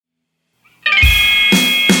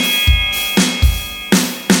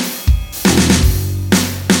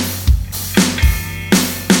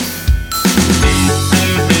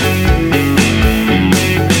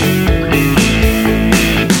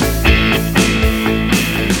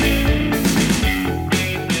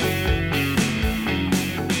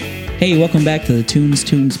Hey, welcome back to the Tunes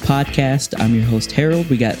podcast. I'm your host, Harold.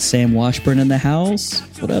 We got Sam Washburn in the house.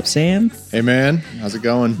 What up, Sam? Hey, man. How's it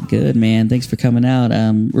going? Good, man. Thanks for coming out.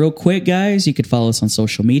 Real quick, guys, you could follow us on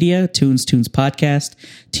social media, Tunes Podcast,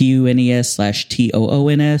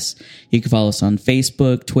 TUNES/TOONS. You can follow us on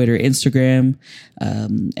Facebook, Twitter, Instagram,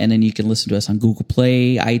 and then you can listen to us on Google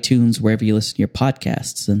Play, iTunes, wherever you listen to your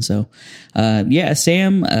podcasts. And so,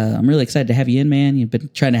 Sam, I'm really excited to have you in, man. You've been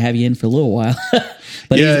trying to have you in for a little while.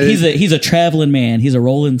 But yeah, he's a traveling man. He's a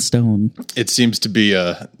rolling stone. It seems to be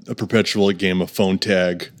a perpetual game of phone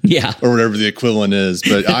tag, yeah, or whatever the equivalent is.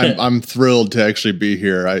 But I'm thrilled to actually be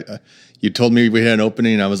here. You told me we had an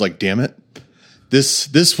opening, and I was like, damn it,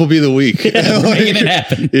 this will be the week. We're making it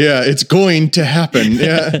happen. Yeah, it's going to happen.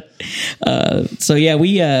 Yeah.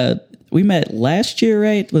 We met last year,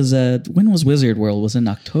 right? When was Wizard World? Was it in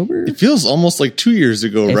October? It feels almost like 2 years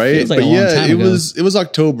ago, right? Feels like a long time ago. It was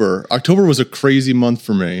October. October was a crazy month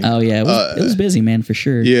for me. Oh yeah, it was busy, man, for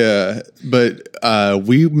sure. Yeah, but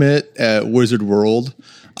we met at Wizard World.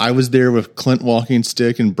 I was there with Clint Walking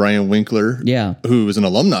Stick and Brian Winkler, who is an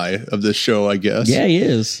alumni of this show, I guess. Yeah, he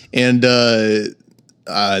is. And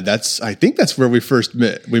I think that's where we first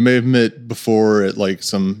met. We may have met before at like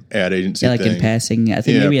some ad agency thing. In passing. I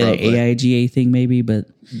think maybe an AIGA thing, maybe, but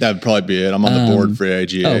that'd probably be it. I'm on the board for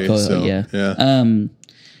AIGA. Oh, cool. So, yeah.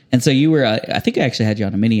 And so you were, I think I actually had you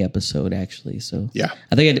on a mini episode, actually. So yeah,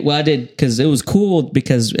 I did because it was cool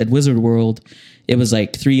because at Wizard World, it was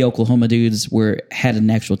like 3 Oklahoma dudes had an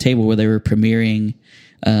actual table where they were premiering.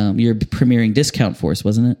 You're premiering Discount Force,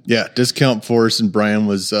 wasn't it? Yeah, Discount Force, and Brian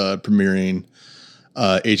was premiering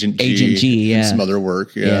Agent G, and some other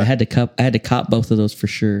work. Yeah, I had to cop both of those for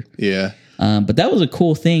sure. Yeah, but that was a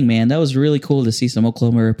cool thing, man. That was really cool to see some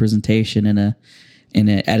Oklahoma representation at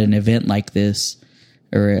an event like this,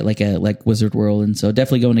 or like Wizard World. And so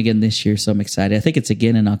definitely going again this year. So I'm excited. I think it's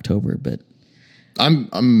again in October, but I'm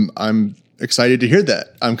excited to hear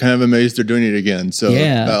that. I'm kind of amazed they're doing it again. So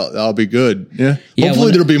that'll be good. Yeah.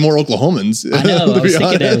 Hopefully there'll be more Oklahomans. I know. I was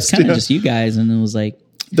thinking that it was kind of just you guys, and it was like.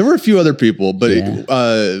 There were a few other people, but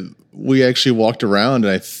we actually walked around,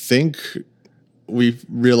 and I think we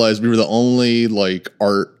realized we were the only like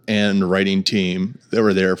art and writing team that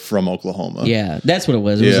were there from Oklahoma. Yeah, that's what it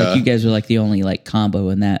was. It was like you guys were like the only like combo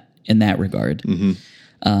in that regard.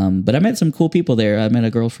 Mm-hmm. But I met some cool people there. I met a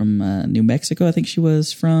girl from New Mexico, I think she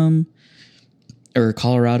was from, or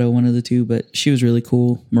Colorado, one of the two, but she was really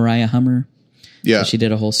cool. Mariah Hummer. Yeah, so she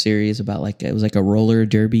did a whole series about it was like a roller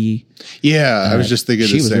derby. Yeah, I was just thinking the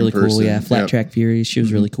same person. She was really cool. Yeah, Flat Track Furies. She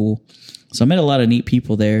was really cool. So I met a lot of neat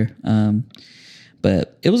people there.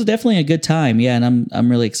 But it was definitely a good time. Yeah, and I'm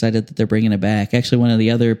really excited that they're bringing it back. Actually, one of the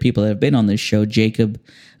other people that have been on this show, Jacob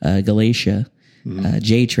Galatia,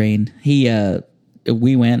 J Train.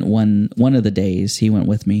 We went one of the days. He went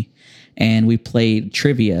with me, and we played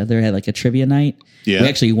trivia. They had like a trivia night. Yeah. We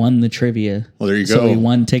actually won the trivia. Well, there you go. So we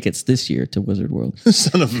won tickets this year to Wizard World.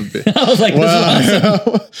 Son of a bitch. I was like, this is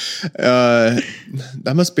awesome.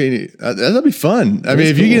 That'll be fun. I mean,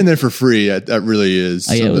 if you get in there for free, that really is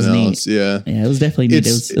something it was else. Neat. Yeah. Yeah, it was definitely neat.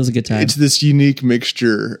 It was a good time. It's this unique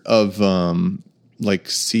mixture of like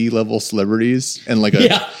C-level celebrities and like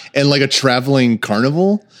a traveling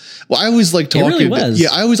carnival. Well, I always like talking. It really was.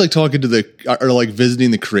 I always like talking to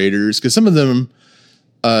visiting the creators, because some of them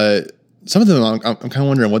I'm kind of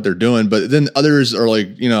wondering what they're doing, but then others are like,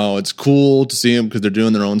 it's cool to see them because they're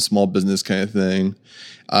doing their own small business kind of thing.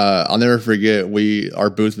 I'll never forget,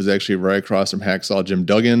 our booth was actually right across from Hacksaw Jim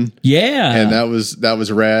Duggan. Yeah. And that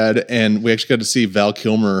was rad. And we actually got to see Val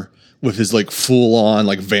Kilmer with his like full on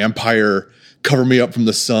like vampire cover me up from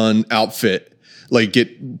the sun outfit, like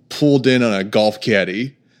get pulled in on a golf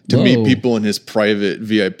caddy to meet people in his private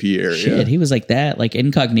VIP area. Shit, he was like that, like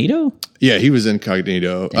incognito? Yeah, he was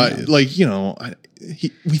incognito.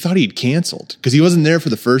 We thought he'd canceled because he wasn't there for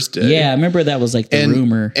the first day. Yeah, I remember that was like the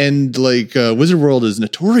rumor. And like Wizard World is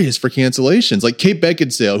notorious for cancellations. Like Kate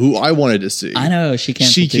Beckinsale, who I wanted to see. I know, she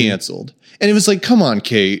canceled. And it was like, come on,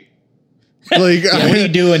 Kate. Like, what are you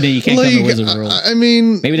doing that you can't come to Wizard World? I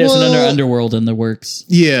mean, maybe there's an underworld in the works.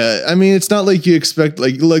 Yeah, I mean, it's not like you expect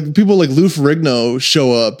like people like Lou Ferrigno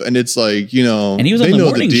show up, and it's like, and he was on the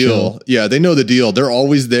morning show. Yeah, they know the deal. They're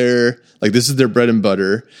always there. Like, this is their bread and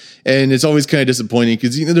butter, and it's always kind of disappointing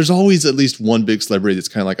because there's always at least one big celebrity that's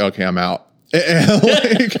kind of like, okay, I'm out.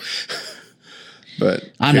 But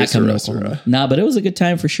I'm not coming to Oklahoma. Nah, but it was a good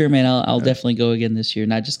time for sure, man. I'll definitely go again this year,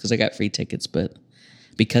 not just because I got free tickets, but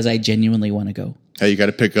because I genuinely want to go. Hey, you got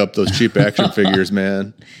to pick up those cheap action figures,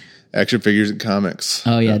 man. Action figures and comics.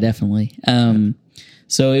 Oh, yeah, definitely.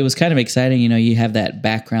 So it was kind of exciting. You have that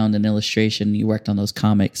background and illustration. You worked on those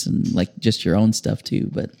comics and like just your own stuff too.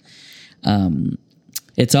 But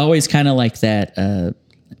It's always kind of like that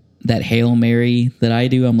Hail Mary that I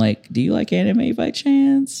do. I'm like, do you like anime by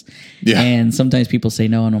chance? Yeah. And sometimes people say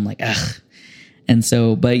no, and I'm like, ugh. And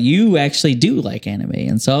so, but you actually do like anime.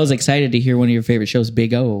 And so I was excited to hear one of your favorite shows,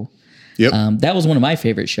 Big O. Yep. That was one of my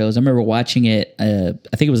favorite shows. I remember watching it. I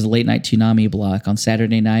think it was the late night Toonami block on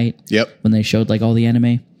Saturday night. Yep. When they showed like all the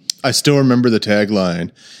anime. I still remember the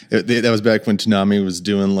tagline. That was back when Toonami was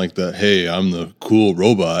doing like the, hey, I'm the cool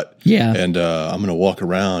robot. Yeah. And I'm going to walk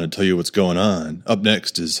around and tell you what's going on. Up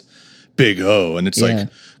next is Big O. And it's like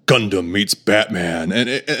Gundam meets Batman.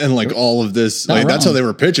 And like all of this. Like, that's how they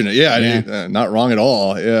were pitching it. Yeah. Not wrong at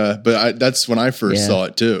all. Yeah. But that's when I first saw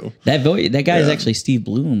it too. That guy is actually Steve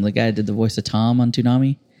Bloom. The guy who did the voice of Tom on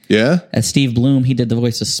Toonami. Yeah. That's Steve Bloom. He did the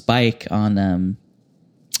voice of Spike on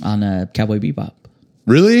Cowboy Bebop.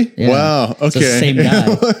 Really? Yeah. Wow. Okay. It's the same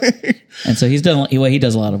guy. And so he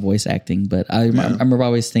does a lot of voice acting, but I remember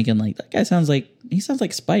always thinking like, that guy sounds like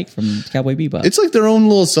Spike from Cowboy Bebop. It's like their own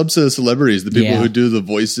little subset of celebrities, the people who do the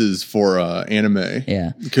voices for anime.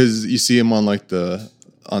 Yeah. Because you see them on like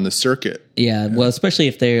on the circuit. Yeah. Well, especially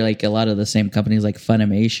if they're like a lot of the same companies like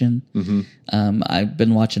Funimation. Mm-hmm. I've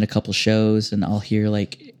been watching a couple shows and I'll hear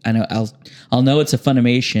like, I'll know it's a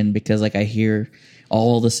Funimation because like I hear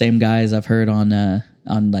all the same guys I've heard on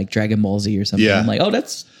like Dragon Ball Z or something. Yeah. I'm like, oh,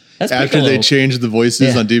 that's after Piccolo. they changed the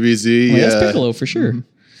voices on DBZ. Well, that's Piccolo for sure.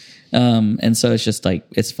 Mm-hmm. And so it's just like,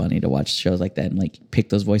 it's funny to watch shows like that and like pick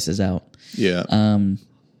those voices out. Yeah.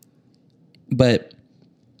 But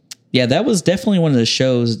yeah, that was definitely one of the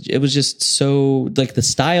shows. It was just so like the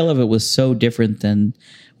style of it was so different than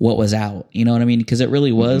what was out. You know what I mean? Because it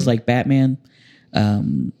really was like Batman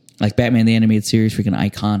the animated series, freaking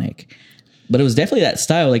iconic. But it was definitely that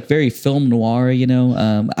style, like very film noir, you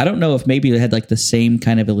know. I don't know if maybe it had like the same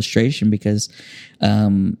kind of illustration because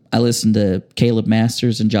I listened to Caleb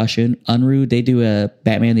Masters and Josh Unruh. They do a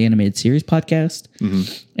Batman the Animated Series podcast.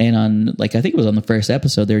 Mm-hmm. And on like, I think it was on the first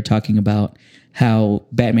episode, they were talking about how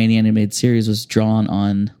Batman the Animated Series was drawn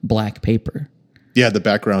on black paper. Yeah, the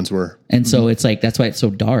backgrounds were. And so it's like, that's why it's so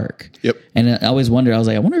dark. Yep. And I always wonder,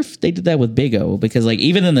 I wonder if they did that with Big O, because like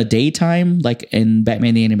even in the daytime, like in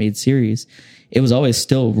Batman the Animated Series, it was always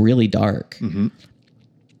still really dark. Mm-hmm.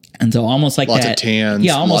 And so almost like lots that. Of tans.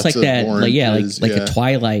 Yeah, almost like that. Oranges, like a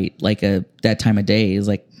twilight, like that time of day is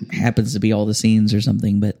like happens to be all the scenes or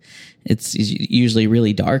something, but it's usually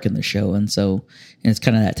really dark in the show. And so it's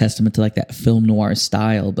kind of that testament to like that film noir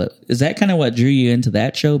style. But is that kind of what drew you into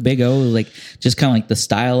that show, Big O? Like just kind of like the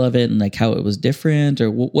style of it and like how it was different,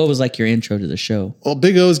 or what was like your intro to the show? Well,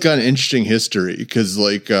 Big O's got an interesting history because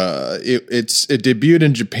like it debuted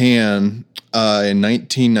in Japan in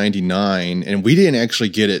 1999, and we didn't actually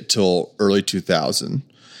get it till early 2000.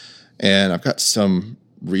 And I've got some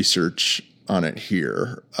research on it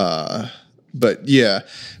here. But yeah,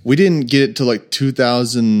 we didn't get it till like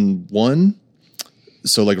 2001.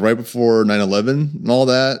 So like right before 9/11 and all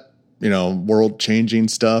that, you know, world changing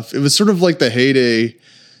stuff. It was sort of like the heyday.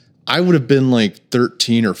 I would have been like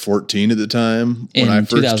 13 or 14 at the time when I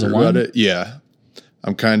first heard about it. Yeah.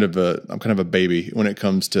 I'm kind of a baby when it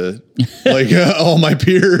comes to like all my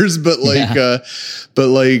peers, but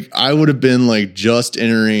like, I would have been like just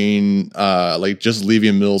entering, like just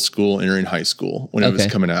leaving middle school, entering high school when it was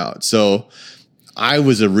coming out. So I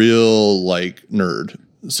was a real like nerd.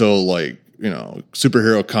 So like, you know,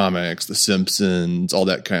 superhero comics, The Simpsons, all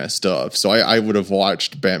that kind of stuff. So I would have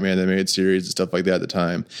watched Batman the Animated Series and stuff like that at the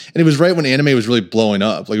time. And it was right when anime was really blowing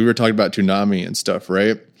up. Like we were talking about Toonami and stuff,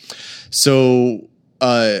 right? So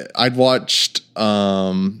I'd watched,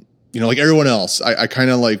 you know, like everyone else, I kind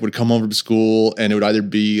of like would come over to school and it would either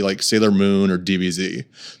be like Sailor Moon or DBZ.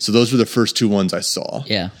 So those were the first two ones I saw.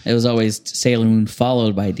 Yeah. It was always Sailor Moon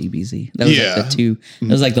followed by DBZ. That was like the two. It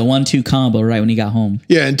was like the 1-2 combo right when you got home.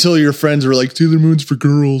 Yeah. Until your friends were like, Sailor Moon's for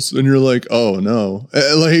girls. And you're like, oh no.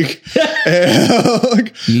 Like,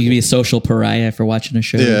 you could be a social pariah for watching a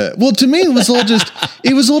show. Yeah. Well, to me, it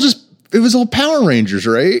was all Power Rangers,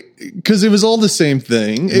 right? Because it was all the same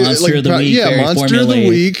thing. Monster of the Week. Yeah, Monster of the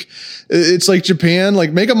Week. It's like Japan,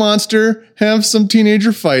 like make a monster, have some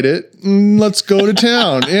teenager fight it, and let's go to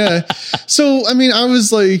town. Yeah. So, I mean, I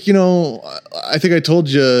was like, you know, I think I told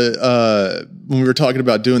you when we were talking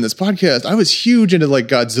about doing this podcast, I was huge into like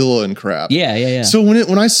Godzilla and crap. Yeah. So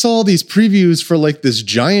when I saw these previews for like this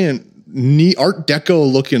giant, neat Art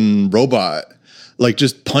Deco looking robot, like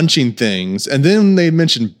just punching things. And then they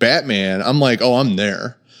mentioned Batman. I'm like, oh, I'm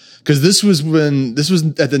there. Because this was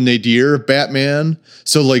at the nadir of Batman.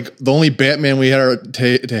 So like the only Batman we had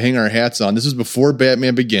to hang our hats on. This was before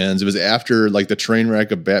Batman Begins. It was after like the train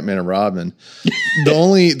wreck of Batman and Robin.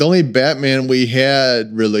 the only Batman we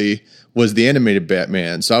had really was the animated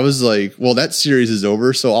Batman. So I was like, well, that series is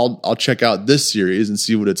over. So I'll check out this series and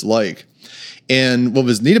see what it's like. And what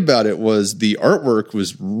was neat about it was the artwork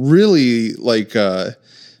was really like,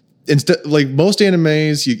 instead, like most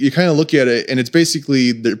animes, you kind of look at it and it's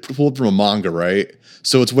basically they're pulled from a manga, right?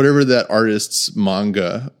 So it's whatever that artist's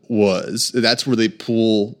manga was. That's where they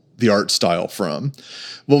pull the art style from.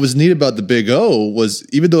 What was neat about the Big O was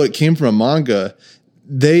even though it came from a manga,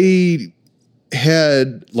 they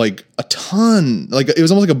had like a ton, like it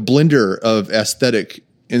was almost like a blender of aesthetic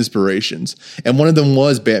inspirations. And one of them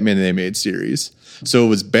was Batman the Animated Series. So it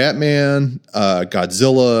was Batman,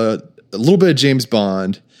 Godzilla, a little bit of James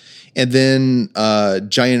Bond, and then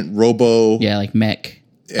giant robo, like mech,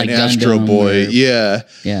 and like Astro Gundam Boy, or-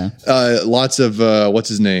 yeah. Lots of what's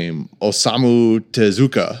his name, Osamu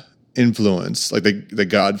Tezuka influence, like the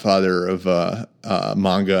godfather of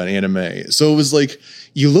manga and anime. So it was like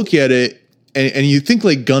you look at it and you think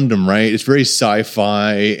like Gundam, right? It's very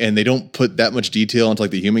sci-fi, and they don't put that much detail into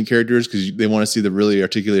like the human characters because they want to see the really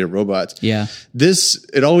articulated robots. Yeah,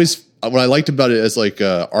 It always, what I liked about it as like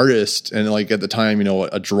a artist and like at the time, you know,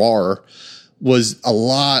 a drawer, was a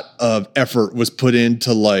lot of effort was put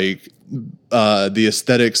into like the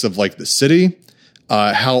aesthetics of like the city,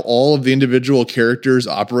 how all of the individual characters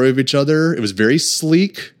operate with each other. It was very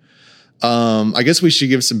sleek. I guess we should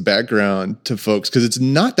give some background to folks because it's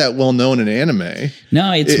not that well known in anime.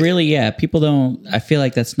 no, it's really people don't. I feel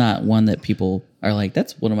like that's not one that people are like.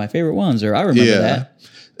 That's one of my favorite ones, or I remember that.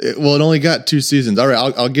 It only got 2 seasons. All right,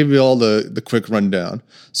 I'll give you all the quick rundown.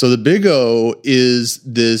 So the Big O is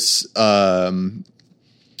this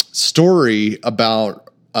story about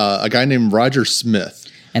a guy named Roger Smith.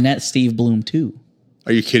 And that's Steve Bloom too.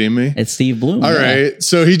 Are you kidding me? It's Steve Bloom. All right,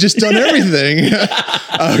 so he just done everything.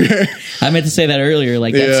 Okay. I meant to say that earlier.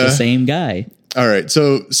 Like that's the same guy. All right,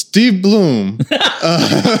 so Steve Bloom. What's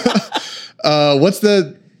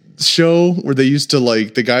that show where they used to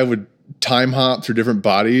like the guy would time hop through different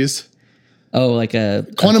bodies? Oh, like a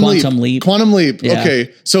Quantum Leap. Quantum Leap. Yeah.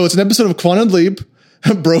 Okay, so it's an episode of Quantum Leap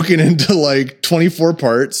broken into like 24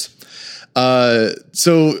 parts.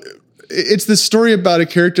 So it's this story about a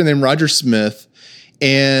character named Roger Smith,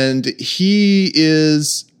 and he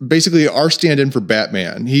is basically our stand-in for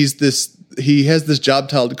Batman. He has this job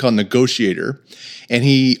title called Negotiator, and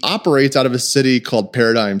he operates out of a city called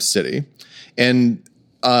Paradigm City. And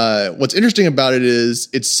what's interesting about it is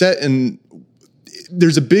it's set in,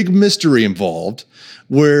 there's a big mystery involved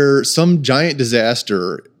where some giant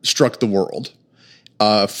disaster struck the world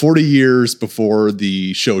 40 years before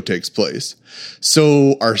the show takes place.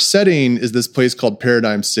 So our setting is this place called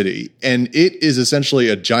Paradigm City, and it is essentially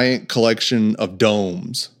a giant collection of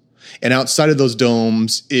domes. And outside of those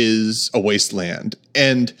domes is a wasteland.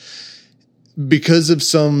 And because of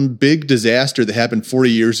some big disaster that happened 40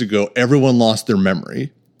 years ago, everyone lost their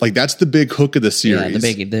memory. Like that's the big hook of the series.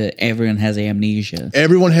 Yeah, everyone has amnesia.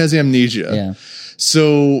 Everyone has amnesia. Yeah.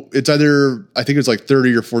 So it's either, I think it's like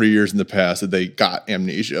 30 or 40 years in the past that they got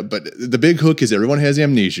amnesia, but the big hook is everyone has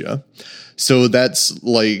amnesia. So that's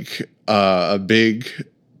like a big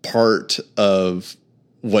part of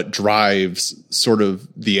what drives sort of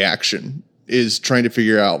the action is trying to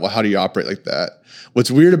figure out, well, how do you operate like that?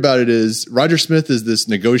 What's weird about it is Roger Smith is this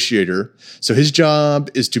negotiator. So his job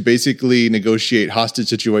is to basically negotiate hostage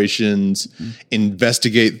situations,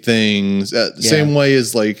 investigate things. The same way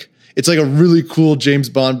as like, it's like a really cool James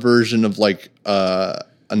Bond version of like an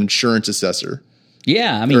insurance assessor.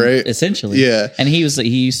 Yeah, I mean, right? essentially. Yeah. And he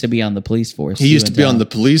used to be on the police force. He used to be on the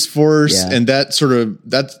police force, Yeah. and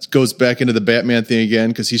that goes back into the Batman thing again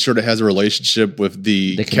because he sort of has a relationship with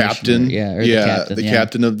the captain. the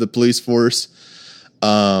captain of the police force.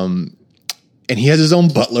 And he has his own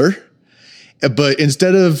butler. But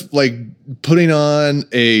instead of like putting on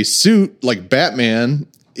a suit like Batman,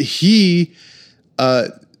 he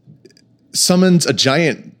summons a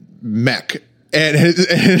giant mech.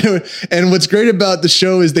 And what's great about the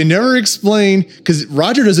show is they never explain, because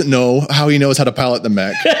Roger doesn't know how he knows how to pilot the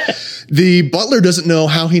mech. The butler doesn't know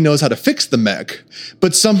how he knows how to fix the mech,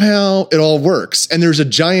 but somehow it all works. And there's a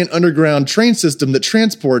giant underground train system that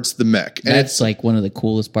transports the mech. And That's like one of the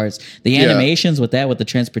coolest parts. The animations with the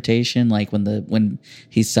transportation, like when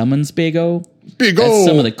he summons Big O. That's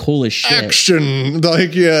some of the coolest shit. Action.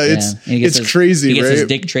 Like, it's crazy, he gets right? his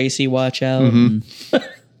Dick Tracy watch out.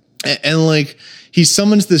 And like he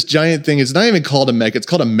summons this giant thing. It's not even called a mech. It's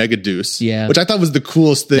called a Megaduce. Yeah. Which I thought was the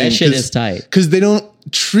coolest thing. That shit is tight. Because they don't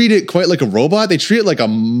treat it quite like a robot. They treat it like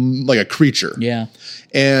a creature. Yeah.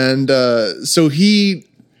 And so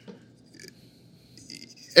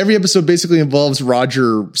every episode basically involves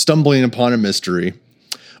Roger stumbling upon a mystery,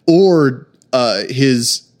 or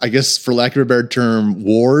his, I guess for lack of a better term,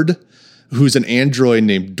 ward, who's an android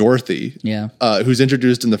named Dorothy. Yeah. Who's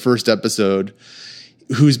introduced in the first episode,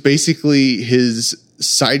 who's basically his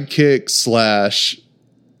sidekick /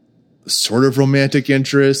 sort of romantic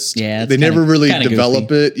interest. Yeah. They never really develop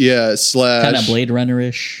goofy. it. Yeah. / kind of Blade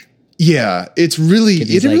Runner-ish. Yeah. It really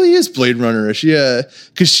is Blade Runner-ish. Yeah.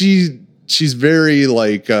 Cause she's very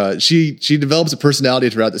like, she develops a personality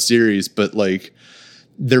throughout the series, but like,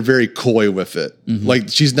 they're very coy with it. Mm-hmm. Like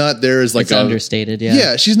she's not there as like it's understated. Yeah.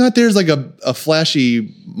 Yeah. She's not there as like a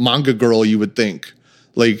flashy manga girl you would think.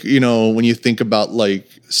 Like, you know, when you think about like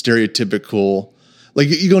stereotypical, like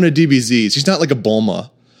you go into DBZ, she's not like a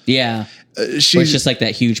Bulma. Yeah. She's just like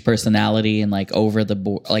that huge personality and like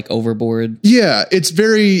overboard. Yeah. It's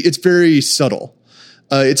very subtle.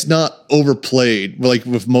 It's not overplayed like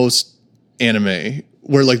with most anime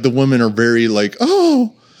where like the women are very like,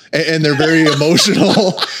 oh, and they're very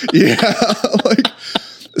emotional. Yeah. Like,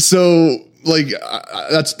 so like,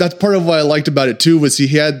 that's part of what I liked about it too, was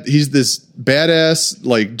he's this badass,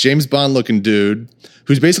 like James Bond looking dude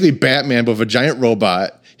who's basically Batman, but with a giant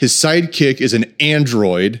robot. His sidekick is an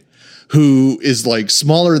android who is like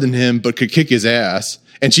smaller than him, but could kick his ass.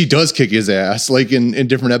 And she does kick his ass, like in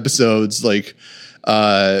different episodes, like,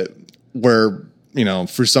 where, you know,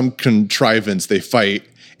 for some contrivance they fight.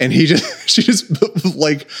 And she just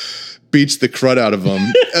like beats the crud out of him.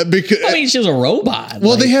 Because I mean, she's a robot.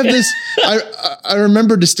 Well, they have this. I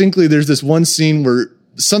remember distinctly. There's this one scene where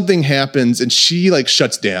something happens and she like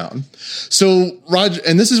shuts down. So Roger,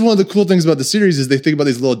 and this is one of the cool things about the series is they think about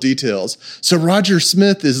these little details. So Roger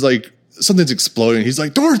Smith is like, something's exploding. He's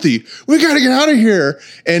like, Dorothy, we got to get out of here.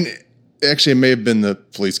 And actually, it may have been the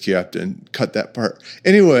police captain. Cut that part.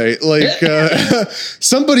 Anyway, like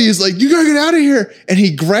somebody is like, "You gotta get out of here!" And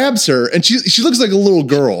he grabs her, and she looks like a little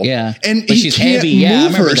girl. Yeah, and but he she's can't heavy.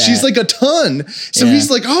 move her. She's like a ton. So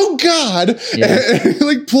he's like, "Oh God!" Yeah. And he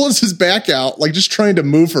like pulls his back out, like just trying to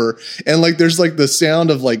move her. And like there's like the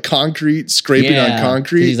sound of like concrete scraping on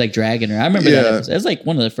concrete. He's like dragging her. I remember that episode. It was like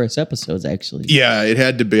one of the first episodes, actually. Yeah, it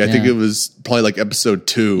had to be. I think it was probably like episode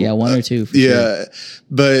 2. Yeah, 1 or 2. Sure.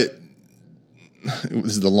 But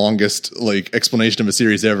this is the longest like explanation of a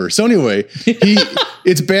series ever. So anyway,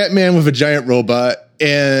 it's Batman with a giant robot,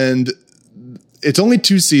 and it's only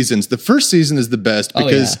 2 seasons. The first season is the best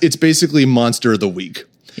because it's basically Monster of the Week.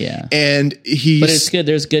 Yeah. And but it's good.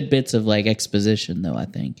 There's good bits of like exposition though, I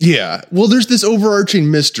think. Yeah. Well, there's this overarching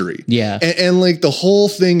mystery. Yeah. And like the whole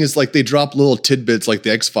thing is like they drop little tidbits like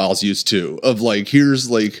the X-Files used to, of like, here's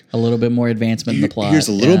like a little bit more advancement in the plot. Here's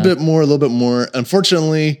a little bit more.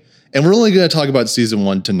 Unfortunately, and we're only going to talk about season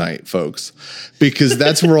 1 tonight, folks, because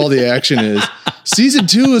that's where all the action is. Season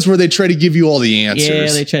 2 is where they try to give you all the answers.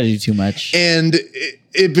 Yeah, they try to do too much. And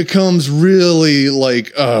it becomes really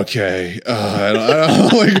like, okay,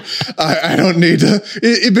 I don't need to.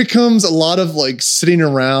 It becomes a lot of like sitting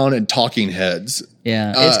around and talking heads.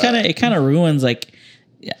 Yeah, it kind of ruins like.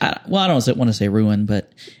 I don't want to say ruin,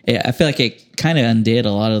 but I feel like it kind of undid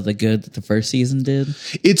a lot of the good that the first season did.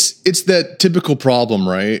 It's that typical problem,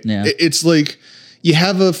 right? Yeah. It's like you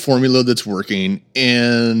have a formula that's working,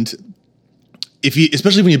 and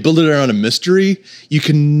especially when you build it around a mystery, you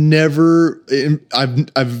can never.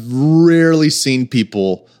 I've rarely seen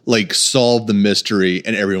people like solve the mystery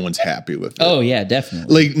and everyone's happy with it. Oh yeah,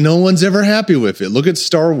 definitely. Like no one's ever happy with it. Look at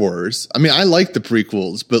Star Wars. I mean, I like the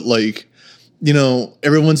prequels, but like, you know,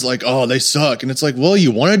 everyone's like, oh, they suck. And it's like, well,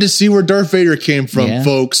 you wanted to see where Darth Vader came from,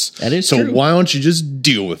 folks. That is so true. Why don't you just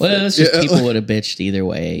deal with it? Well, it's just people would have bitched either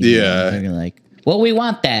way. Yeah. They're like, well, we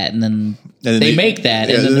want that. And then they make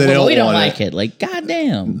that. And then we don't like it. Like,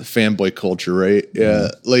 goddamn. The fanboy culture, right? Yeah.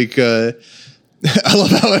 Like, I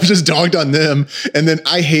love how I've just dogged on them. And then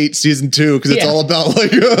I hate season 2 because it's all about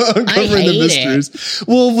like uncovering the mysteries.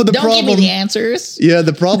 Well, the don't problem. Give me the answers. Yeah.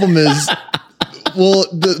 The problem is. Well,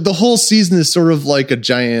 the whole season is sort of like a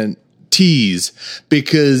giant tease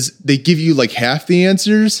because they give you like half the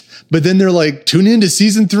answers, but then they're like, tune into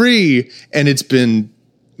season 3. And it's been,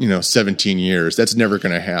 17 years. That's never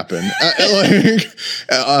going to happen.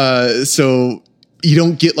 So you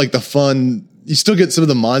don't get like the fun. You still get some of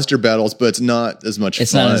the monster battles, but it's not as much fun.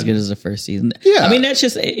 It's not as good as the first season. Yeah. I mean,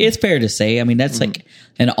 it's fair to say. I mean, that's like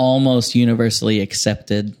an almost universally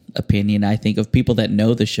accepted opinion, I think, of people that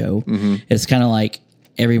know the show. Mm-hmm. It's kind of like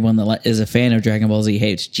everyone that is a fan of Dragon Ball Z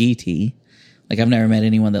hates GT. Like I've never met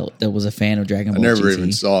anyone that was a fan of Dragon Ball. I never GT.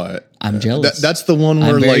 even saw it. I'm jealous. That's the one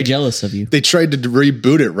where I'm very like jealous of you. they tried to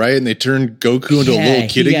reboot it, right? And they turned Goku into a little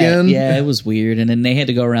kid again. Yeah, it was weird. And then they had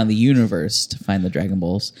to go around the universe to find the Dragon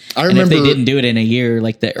Balls. I and remember- if they didn't do it in a year,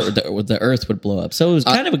 like the Earth would blow up. So it was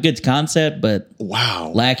kind of a good concept, but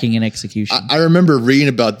Wow. lacking in execution. I remember reading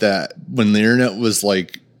about that when the internet was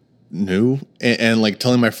like new and like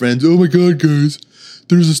telling my friends, oh my God, guys,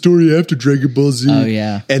 there's a story after Dragon Ball Z. Oh,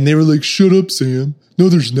 yeah. And they were like, shut up, Sam. No,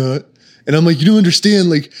 there's not. And I'm like, you don't understand.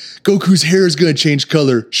 Like, Goku's hair is going to change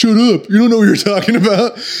color. Shut up. You don't know what you're talking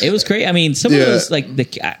about. It was great. I mean, some of those, like,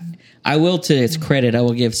 I will, to its credit, I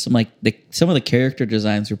will give some, like, some of the character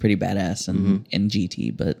designs were pretty badass in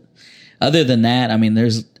GT. But other than that, I mean,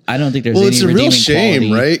 I don't think there's any it's a real redeeming shame,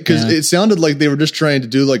 quality. right? Because Yeah. it sounded like they were just trying to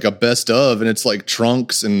do like a best of, and it's like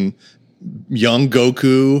Trunks and young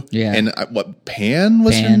Goku. Yeah. And what, Pan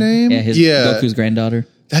was her Pan, name? Yeah, Goku's granddaughter.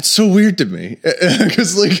 That's so weird to me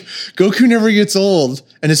because like Goku never gets old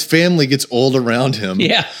and his family gets old around him.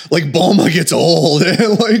 Yeah. Like Bulma gets old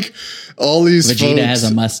and like all these Vegeta folks. has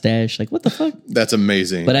a mustache. Like, what the fuck? That's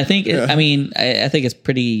amazing. But I think, I mean, I think it's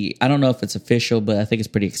pretty, I don't know if it's official, but I think it's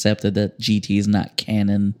pretty accepted that GT is not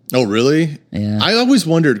canon. Oh, really? Yeah. I always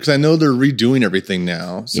wondered because I know they're redoing everything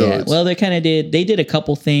now. So Yeah, well, they kind of did a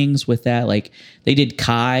couple things with that. Like they did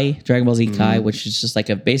Kai, Dragon Ball Z Kai, which is just like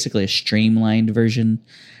basically a streamlined version.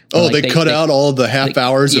 Oh, Like they cut out all the half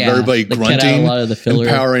hours of everybody they cut out grunting a lot of the filler.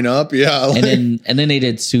 and powering up. Yeah. Like, and then they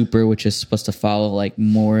did Super, which is supposed to follow like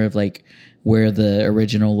more of like where the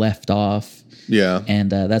original left off, yeah. and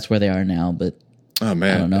that's where they are now. But Oh,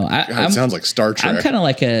 man. I don't know. God, it sounds like Star Trek. I'm kind of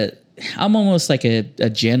like I'm almost like a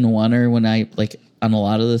Gen 1er when I like on a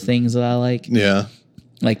lot of the things that I like. Yeah.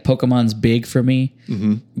 Like Pokemon's big for me,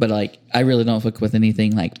 but like I really don't fuck with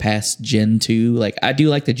anything like past Gen 2. Like I do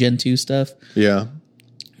like the Gen 2 stuff, Yeah.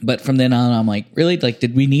 but from then on, I'm like, really? Like,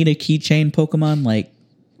 did we need a keychain Pokemon? Like,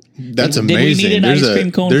 That's Did we amazing. need an there's ice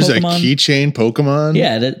cream cone there's Pokemon? a keychain Pokemon.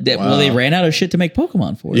 yeah, well, they Wow. ran out of shit to make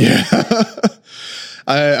Pokemon for. Yeah.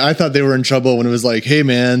 I thought they were in trouble when it was like, hey,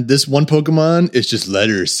 man, this one Pokemon is just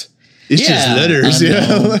letters. It's just Yeah, letters. I Yeah.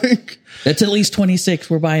 know. Like, That's at least 26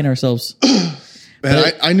 we're buying ourselves.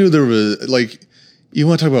 man, I knew there was like, you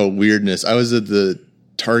want to talk about weirdness. I was at the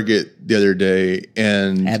Target the other day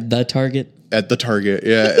and At the Target. at the Target.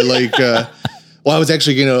 Yeah. Like, well, I was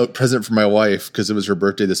actually getting a present for my wife because it was her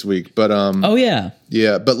birthday this week. But, Oh, yeah.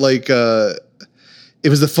 yeah, but like, it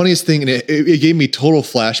was the funniest thing, and it gave me total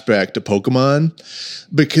flashback to Pokemon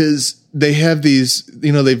because they have these,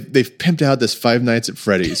 you know, they've pimped out this Five Nights at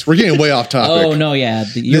Freddy's. We're getting way off topic. Oh, no, yeah.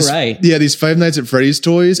 You're right. Yeah, these Five Nights at Freddy's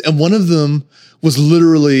toys, and one of them was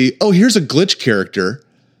literally, oh, here's a glitch character,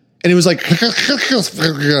 and it was like, and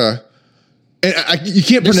you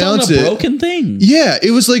can't They're pronounce selling a it. broken thing. Yeah,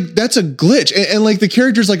 it was like that's a glitch, and like the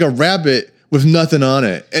character's like a rabbit with nothing on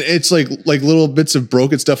it, and it's like little bits of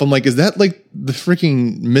broken stuff. I'm like, is that like the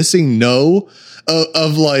freaking missing no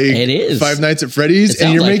of like It is. Five Nights at Freddy's, It and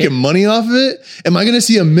sounds you're like making it. money off of it? Am I going to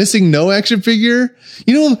see a missing no action figure?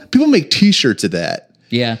 You know, people make T-shirts of that.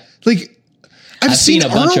 Yeah. Like I've seen seen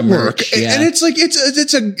a bunch of artwork, merch, yeah. and it's like it's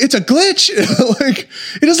a glitch. Like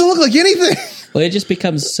it doesn't look like anything. Well, it just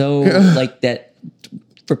becomes so like that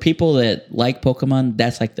for people that like Pokemon,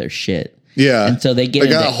 that's like their shit. Yeah, And so they get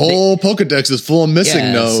got into- whole Pokedexes full of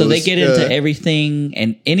missing no's. So they get Yeah. into everything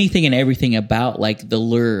and anything and everything about like the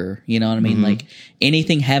lure, you know what I mean? Like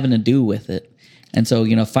anything having to do with it. And so,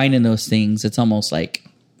 you know, finding those things, it's almost like,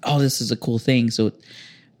 oh, this is a cool thing. So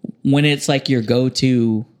when it's like your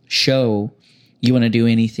go-to show, you want to do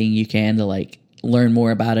anything you can to like learn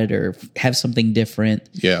more about it or have something different.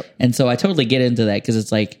 Yeah. And so I totally get into that because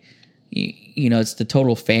it's like, you know, it's the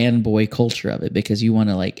total fanboy culture of it because you want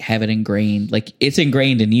to like have it ingrained, like it's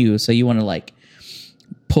ingrained in you. So you want to like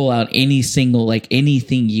pull out any single, like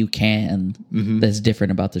anything you can that's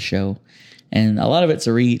different about the show. And a lot of it's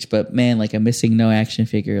a reach, but man, like a missing no action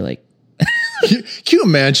figure, like Can you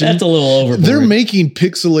imagine? that's a little overboard. They're making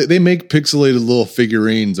they make pixelated little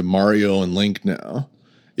figurines of Mario and Link now.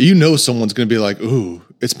 You know someone's going to be like, ooh,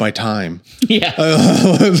 it's my time. yeah.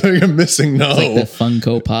 It's like a missing no. Like the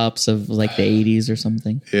Funko Pops of like the 80s or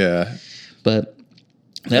something. Yeah. But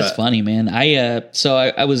that's funny, man. I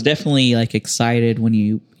was definitely like excited when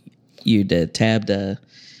you tabbed a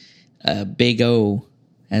Big O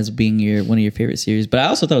as being one of your favorite series. But I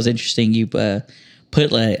also thought it was interesting you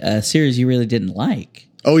put like a series you really didn't like.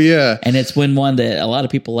 Oh, yeah. And it's when one that a lot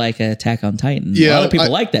of people like, Attack on Titan. Yeah, a lot of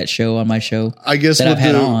people like that show on my show. I guess that we'll I've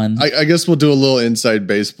had do, on. I guess we'll do a little inside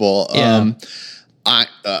baseball. Yeah. I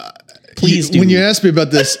Please do. When you asked me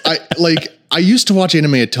about this, I used to watch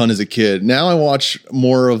anime a ton as a kid. Now I watch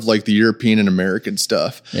more of like the European and American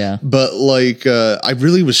stuff. Yeah. But like, I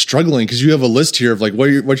really was struggling because you have a list here of like,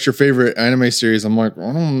 what's your favorite anime series? I'm like,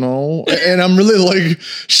 I don't know. And I'm really like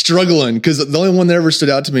struggling because the only one that ever stood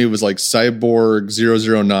out to me was like Cyborg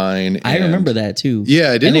 009. I remember that too.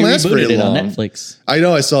 Yeah, it didn't last very long. On Netflix. I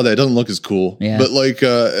know, I saw that. It doesn't look as cool. Yeah. But like,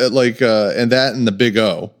 and that and the Big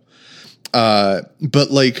O.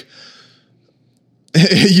 But like,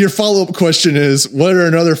 your follow-up question is, what are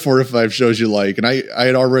another 4 to 5 shows you like? And I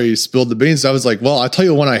had already spilled the beans. So I was like, well, I'll tell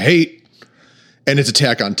you one I hate, and it's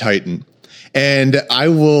Attack on Titan. And I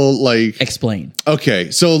will like explain. Okay,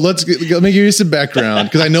 so let me give you some background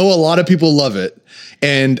because I know a lot of people love it,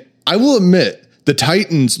 and I will admit the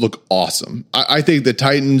Titans look awesome. I think the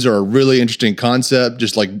Titans are a really interesting concept,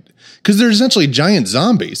 just like because they're essentially giant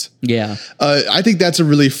zombies. Yeah, I think that's a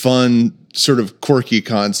really fun sort of quirky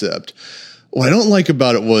concept. What I don't like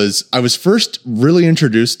about it was I was first really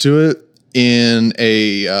introduced to it in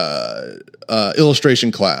a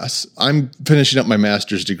illustration class. I'm finishing up my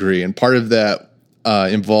master's degree, and part of that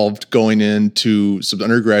involved going into some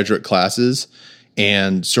undergraduate classes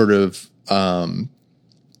and sort of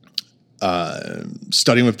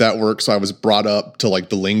studying with that work. So I was brought up to like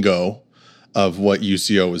the lingo of what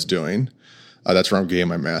UCO was doing. That's where I'm getting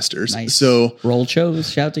my master's. Nice. So roll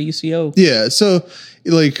shows. Shout out to UCO. Yeah. So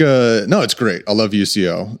like, no, it's great. I love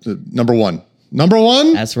UCO. Number one.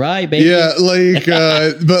 That's right, baby. Yeah. Like,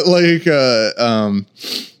 but like,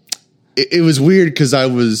 it was weird because I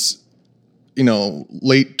was,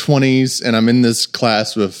 late 20s and I'm in this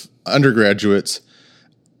class with undergraduates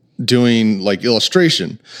doing like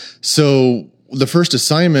illustration. So the first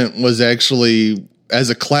assignment was actually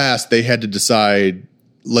as a class, they had to decide,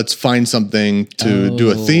 let's find something to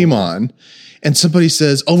do a theme on. And somebody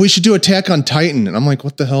says, we should do Attack on Titan. And I'm like,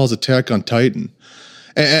 what the hell is Attack on Titan?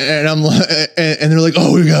 And I'm like, and they're like,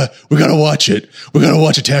 we gotta watch it. We gotta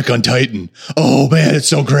watch Attack on Titan. Oh man, it's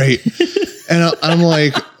so great. And I'm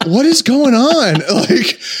like, what is going on?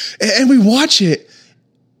 Like, and we watch it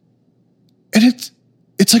and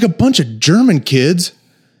it's like a bunch of German kids.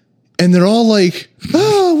 And they're all like,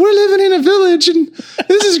 we're living in a village and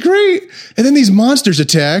this is great. And then these monsters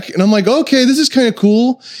attack. And I'm like, okay, this is kind of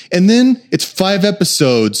cool. And then it's 5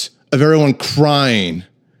 episodes of everyone crying.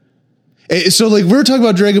 So like we were talking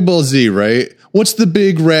about Dragon Ball Z, right? What's the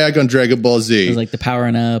big rag on Dragon Ball Z? It was like the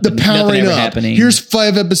powering up. The powering up. Happening. Here's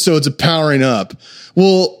 5 episodes of powering up.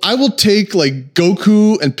 Well, I will take like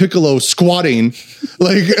Goku and Piccolo squatting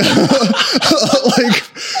like like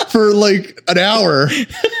for like an hour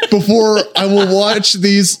before I will watch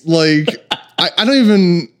these like I don't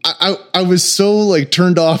even I was so like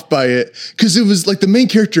turned off by it because it was like the main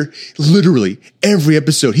character literally every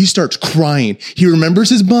episode he starts crying. He remembers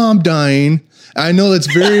his mom dying. I know that's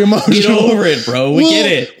very emotional. Get over it, bro. We get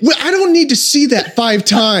it. I don't need to see that 5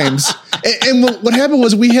 times. And what happened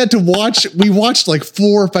was we watched like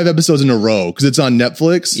 4 or 5 episodes in a row because it's on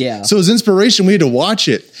Netflix. Yeah. So as inspiration, we had to watch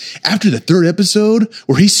it. After the 3rd episode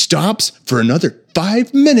where he stops for another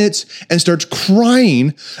 5 minutes and starts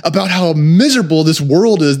crying about how miserable this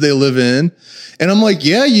world is they live in. And I'm like,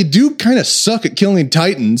 yeah, you do kind of suck at killing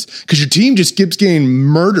Titans because your team just keeps getting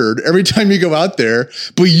murdered every time you go out there.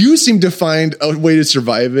 But you seem to find a way to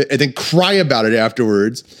survive it and then cry about it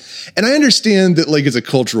afterwards. And I understand that like it's a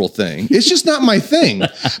cultural thing. It's just not my thing.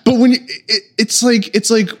 But when it's like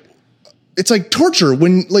torture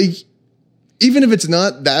when like, even if it's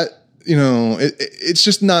not that, it's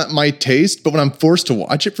just not my taste. But when I'm forced to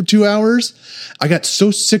watch it for 2 hours, I got so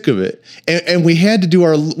sick of it. And we had to do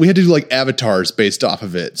like avatars based off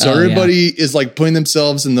of it. So everybody is like putting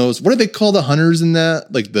themselves in those, what do they call the hunters in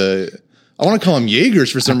that? Like I want to call them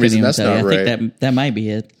Jaegers for some reason. That's not right. I think that might be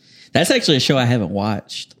it. That's actually a show I haven't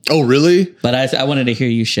watched. Oh, really? But I wanted to hear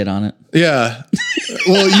you shit on it. Yeah.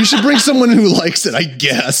 Well, you should bring someone who likes it, I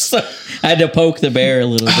guess. I had to poke the bear a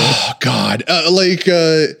little bit. Oh, God.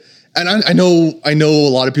 And I know a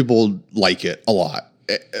lot of people like it a lot,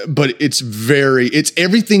 but it's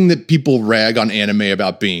everything that people rag on anime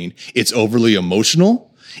about being. It's overly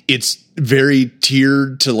emotional. It's very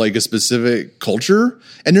tiered to like a specific culture,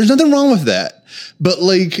 and there's nothing wrong with that. But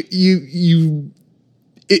like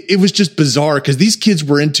it was just bizarre because these kids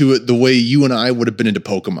were into it the way you and I would have been into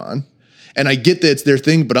Pokemon, and I get that it's their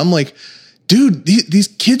thing, but I'm like, dude, these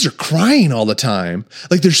kids are crying all the time.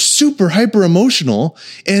 Like they're super hyper emotional,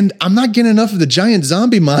 and I'm not getting enough of the giant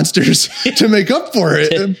zombie monsters to make up for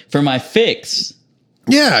it. For my fix.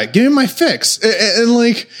 Yeah, give me my fix. And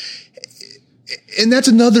like, And that's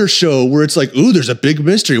another show where it's like, ooh, there's a big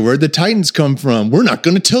mystery. Where'd the Titans come from? We're not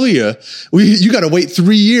going to tell you. You got to wait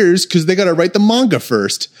 3 years because they got to write the manga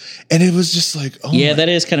first. And it was just like, oh, Yeah, that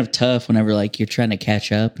is kind of tough whenever like you're trying to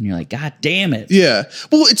catch up and you're like, God damn it. yeah.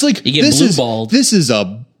 Well, it's like You get blue-balled. This is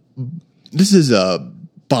a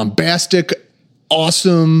bombastic,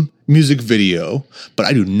 awesome music video, but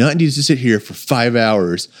I do not need to sit here for 5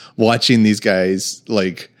 hours watching these guys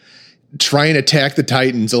like try and attack the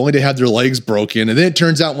Titans only to have their legs broken. And then it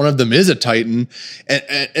turns out one of them is a Titan.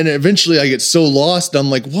 And eventually I get so lost. I'm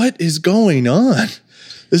like, what is going on?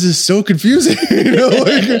 This is so confusing. You know,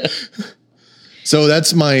 like, so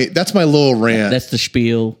that's my little rant. That's the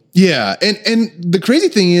spiel. Yeah. And the crazy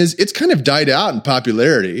thing is it's kind of died out in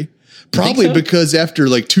popularity. Probably so? because after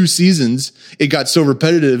like 2 seasons, it got so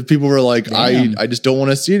repetitive. People were like, Damn. I just don't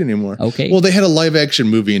want to see it anymore. Okay. Well, they had a live action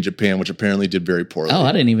movie in Japan, which apparently did very poorly. Oh,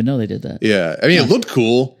 I didn't even know they did that. Yeah. I mean, it looked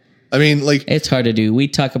cool. I mean, like, It's hard to do. We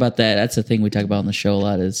talk about that. That's the thing we talk about on the show a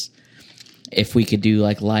lot is if we could do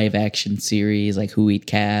like live action series, like who we'd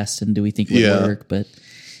cast and do we think would Yeah. work. But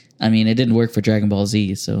I mean, it didn't work for Dragon Ball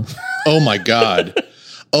Z. So oh my God.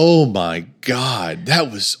 Oh my God. That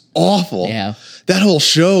was awful. Yeah. That whole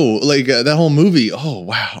show, like that whole movie. Oh,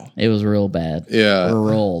 wow. it was real bad. Yeah.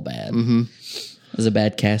 Real bad. Mm-hmm. It was a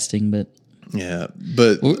bad casting, but Yeah.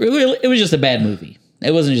 But it was just a bad movie.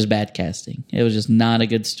 It wasn't just bad casting. It was just not a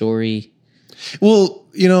good story. well,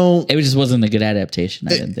 you know, It just wasn't a good adaptation,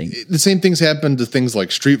 I didn't think. the same things happened to things like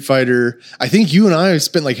Street Fighter. I think you and I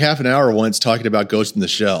spent like half an hour once talking about Ghost in the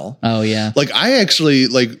Shell. Oh, yeah. Like I actually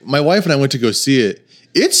like my wife and I went to go see it.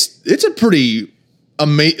 It's a pretty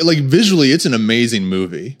amazing, like visually, it's an amazing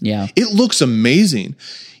movie. Yeah. It looks amazing.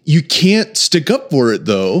 You can't stick up for it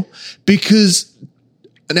though, because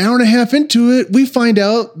an hour and a half into it, we find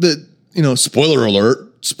out that, you know, spoiler alert,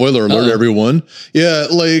 Uh-oh. everyone. Yeah.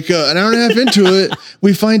 Like an hour and a half into it,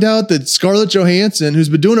 we find out that Scarlett Johansson, who's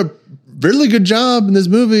been doing a really good job in this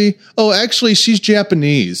movie. Oh, actually she's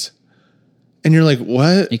Japanese. And you're like,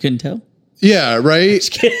 what? You couldn't tell? Yeah. Right.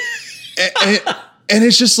 And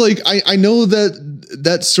it's just like, I know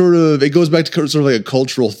that sort of, it goes back to sort of like a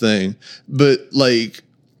cultural thing, but like,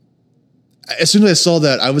 as soon as I saw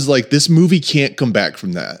that, I was like, this movie can't come back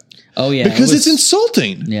from that. Oh, yeah. Because it was- it's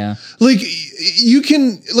insulting. Yeah. Like you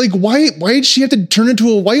can, like, why did she have to turn into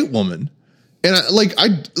a white woman? And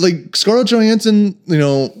like Scarlett Johansson, you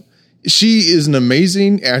know, she is an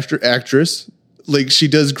amazing actress. Like she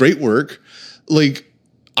does great work. Like,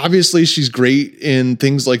 obviously she's great in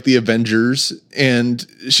things like the Avengers and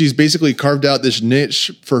she's basically carved out this niche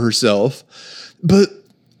for herself. But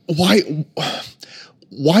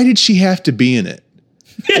why did she have to be in it?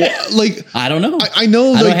 Like, I don't know. I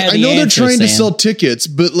know, I don't like, have I the know they're answer, trying to Sam. sell tickets,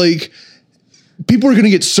 but like people are going to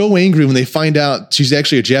get so angry when they find out she's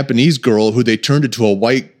actually a Japanese girl who they turned into a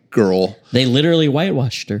white girl. They literally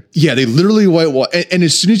whitewashed her. Yeah, they literally whitewash. And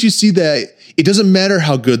as soon as you see that, it doesn't matter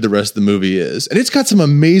how good the rest of the movie is. And it's got some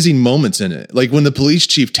amazing moments in it. Like when the police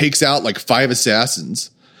chief takes out like 5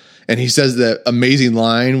 assassins and he says that amazing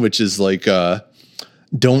line, which is like,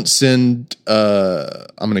 don't send, I'm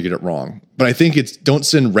going to get it wrong, but I think it's don't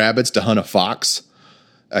send rabbits to hunt a fox,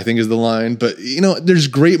 I think is the line. But, you know, there's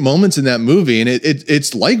great moments in that movie and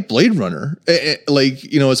it's like Blade Runner, like,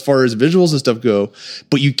 you know, as far as visuals and stuff go,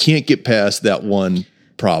 but you can't get past that one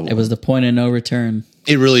problem. It was the point of no return.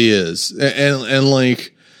 It really is. And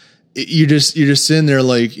like, you're just sitting there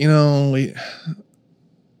like, you know,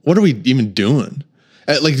 what are we even doing?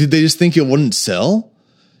 Like, did they just think it wouldn't sell?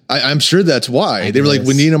 I'm sure that's why. They were like,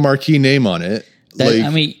 we need a marquee name on it. I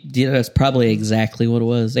mean, yeah, that's probably exactly what it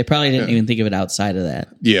was. They probably didn't even think of it outside of that.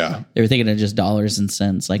 Yeah. They were thinking of just dollars and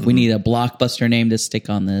cents. Like, we need a blockbuster name to stick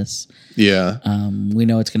on this. Yeah. We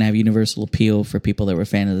know it's going to have universal appeal for people that were a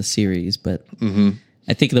fan of the series, but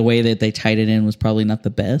I think the way that they tied it in was probably not the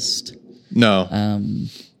best No.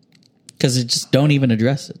 because it just don't even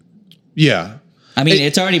address it. Yeah. I mean,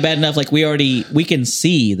 it's already bad enough. Like, we can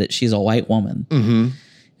see that she's a white woman. Mm-hmm.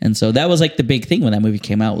 And so that was like the big thing when that movie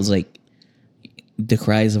came out was like the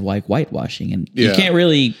cries of like whitewashing. And you can't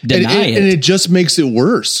really deny it. And it just makes it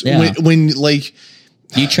worse. Yeah. When like,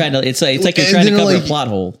 you try to, it's like you're And trying to then, cover like, a plot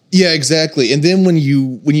hole. yeah, exactly. And then when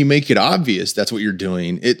you make it obvious, that's what you're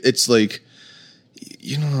doing. It's like,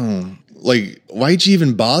 you know, like, why'd you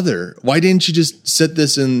even bother? Why didn't you just set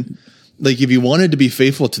this in, like, if you wanted to be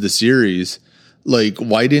faithful to the series, like,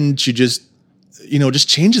 why didn't you just, you know, just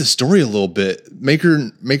change the story a little bit, make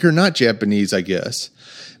her not Japanese, I guess.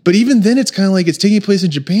 But even then it's kind of like it's taking place in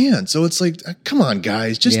Japan. So it's like, come on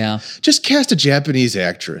guys, just cast a Japanese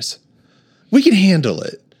actress. We can handle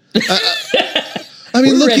it. I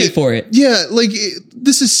mean, We're look ready for it. Yeah. Like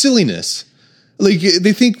this is silliness. Like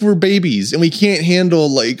they think we're babies and we can't handle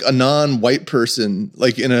like a non-white person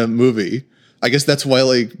like in a movie. I guess that's why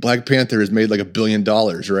like Black Panther has made like $1 billion,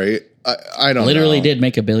 right? I don't Literally know. did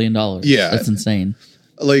make $1 billion. Yeah. That's insane.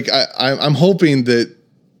 Like I'm hoping that,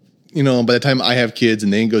 you know, by the time I have kids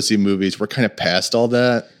and they can go see movies, we're kind of past all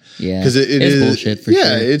that. Yeah. Because it it's is bullshit for sure.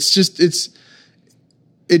 it's just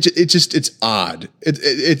it's odd.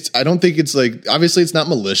 It's I don't think it's like, obviously it's not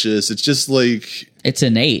malicious. It's just like, It's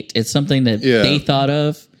innate. It's something that they thought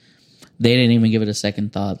of. They didn't even give it a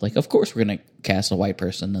second thought. Like, of course we're going to cast a white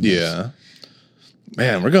person in this. yeah.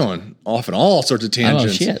 Man, we're going off on all sorts of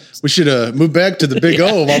tangents. shit. We should move back to the Big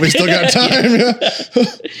O while we still got time.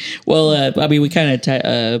 Well, I mean, we kind of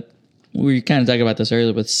talking about this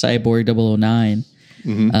earlier with Cyborg 009.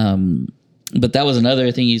 Mm-hmm. But that was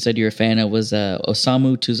another thing you said you were a fan of was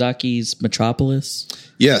Osamu Tezuka's Metropolis.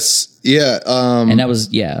 Yes. Yeah. And that was,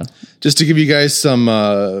 Just to give you guys some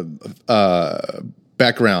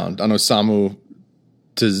background on Osamu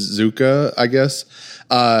Tezuka, I guess.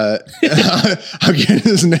 I'm getting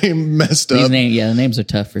his name messed up. The names are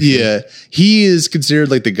tough for sure. Yeah. He is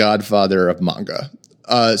considered like the godfather of manga.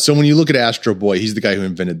 So when you look at Astro Boy, he's the guy who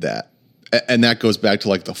invented that. And that goes back to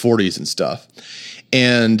like the 40s and stuff.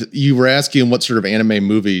 And you were asking what sort of anime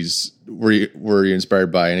movies were you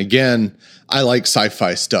inspired by? And again, I like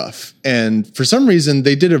sci-fi stuff. And for some reason,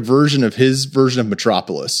 they did a version of his version of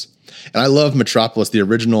Metropolis. And I love Metropolis, the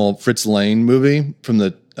original Fritz Lang movie from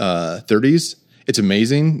the 30s. It's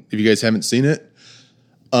amazing. If you guys haven't seen it,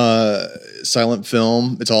 silent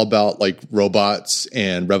film. It's all about like robots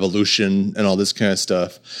and revolution and all this kind of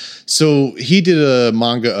stuff. So he did a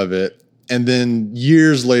manga of it. And then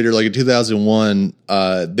years later, like in 2001,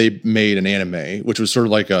 they made an anime, which was sort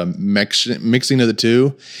of like a mixing of the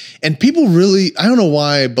two. And people really, I don't know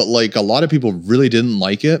why, but like a lot of people really didn't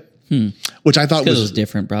like it, which I thought was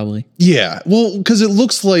different, probably. Yeah. Well, because it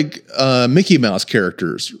looks like Mickey Mouse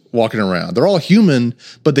characters walking around. They're all human,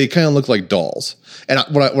 but they kind of look like dolls. And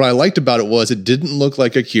what I liked about it was it didn't look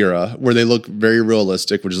like Akira, where they look very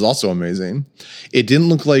realistic, which is also amazing. It didn't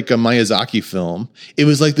look like a Miyazaki film. It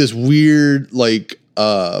was like this weird, like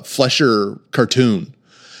Flesher cartoon,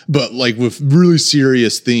 but like with really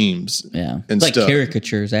serious themes. Yeah. And like stuff.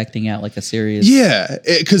 Caricatures acting out like a serious. Yeah.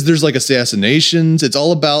 Because there's like assassinations. It's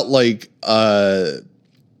all about like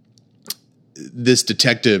this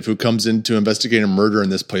detective who comes in to investigate a murder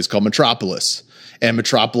in this place called Metropolis. And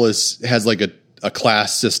Metropolis has like a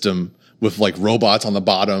class system with like robots on the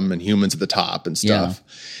bottom and humans at the top and stuff.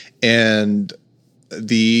 Yeah. And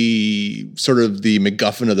the sort of the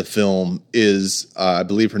MacGuffin of the film is, I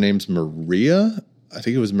believe her name's Maria. I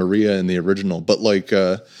think it was Maria in the original, but like,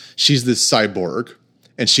 she's this cyborg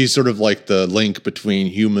and she's sort of like the link between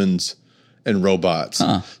humans and robots.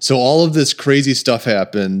 Huh. So all of this crazy stuff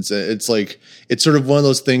happens. It's like, it's sort of one of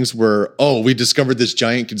those things where, we discovered this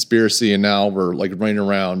giant conspiracy and now we're like running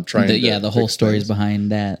around trying to. Yeah, the whole story is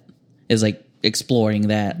behind that is like exploring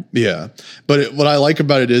that. Yeah. But what I like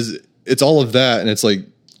about it is it's all of that and it's like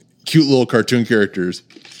cute little cartoon characters.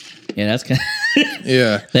 Yeah, that's kind of.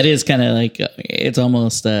 Yeah. That is kind of like, it's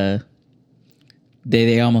almost,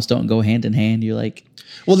 they almost don't go hand in hand. You're like,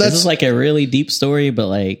 well, this is like a really deep story, but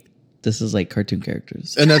like, this is like cartoon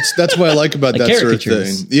characters. And that's what I like about like that sort of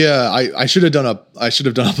thing. Yeah. I should have done a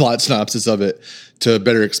plot synopsis of it to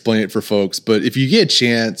better explain it for folks. But if you get a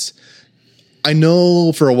chance, I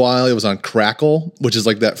know for a while it was on Crackle, which is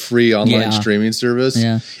like that free online streaming service.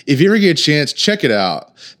 Yeah. If you ever get a chance, check it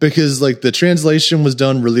out because like the translation was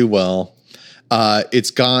done really well. It's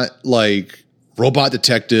got like robot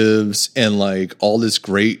detectives and like all this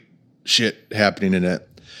great shit happening in it.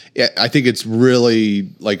 Yeah, I think it's really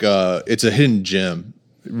like it's a hidden gem.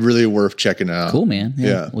 Really worth checking out. Cool, man.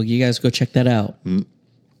 Yeah. Well, you guys go check that out.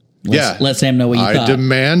 Let Sam know what you thought. I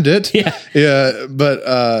demand it. Yeah. Yeah.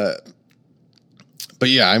 But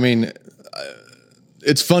yeah, I mean,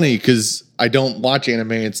 it's funny because I don't watch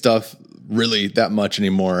anime and stuff really that much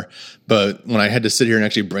anymore. But when I had to sit here and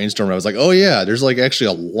actually brainstorm, I was like, oh yeah, there's like actually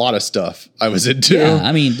a lot of stuff I was into. Yeah,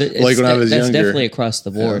 I mean, like when I was that's younger. Definitely across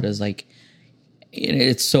the board. Is like,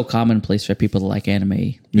 it's so commonplace for people to like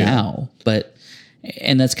anime now,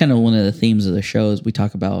 and that's kind of one of the themes of the show is we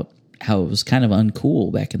talk about how it was kind of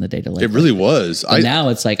uncool back in the day to like. It really was. Now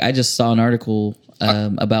it's like I just saw an article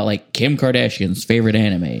about like Kim Kardashian's favorite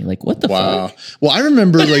anime. Like what the fuck? Well, I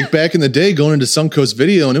remember like back in the day going into Suncoast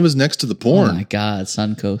Video and it was next to the porn. Oh my god,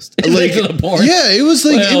 Suncoast. Like next to the porn. Yeah, it was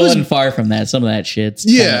like it wasn't far from that. Some of that shit's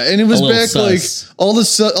and it was back sus. Like all the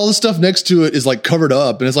stuff next to it is like covered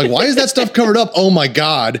up and it's like why is that stuff covered up? Oh my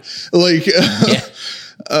god. Like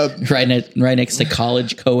right next to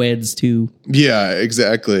college co-eds too. Yeah,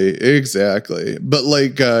 exactly. But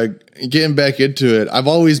like getting back into it, I've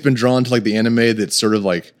always been drawn to like the anime that's sort of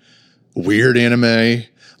like weird anime.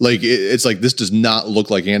 Like it's like this does not look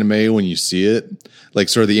like anime when you see it. Like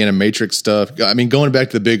sort of the animatrix stuff. I mean, going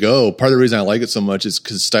back to the Big O, part of the reason I like it so much is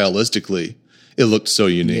because stylistically it looked so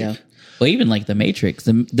unique. Yeah. Well, even like the Matrix.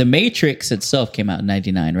 The Matrix itself came out in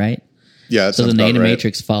 '99, right? Yeah. So then the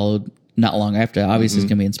Animatrix followed not long after. Obviously, it's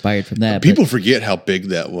going to be inspired from that. People forget how big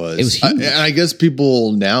that was. It was huge. And I guess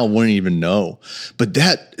people now wouldn't even know. But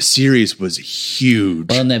that series was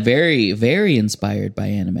huge. Well, and they're very, very inspired by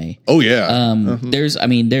anime. Oh, yeah. There's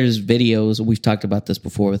videos. We've talked about this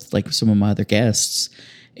before with like some of my other guests.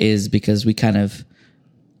 Is because we kind of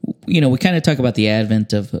talk about the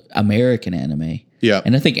advent of American anime. Yeah.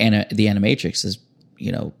 And I think the Animatrix is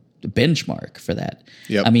the benchmark for that.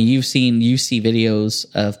 Yep. I mean, you see videos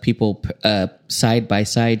of people side by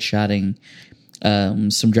side shotting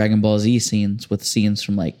some Dragon Ball Z scenes with scenes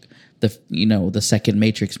from like the second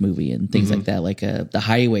Matrix movie and things like that. Like the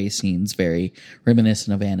highway scenes, very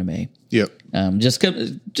reminiscent of anime. Yep. Just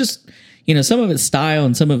some of it's style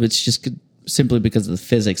and some of it's just simply because of the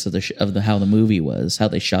physics of how the movie was, how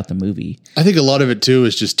they shot the movie. I think a lot of it too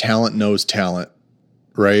is just talent knows talent,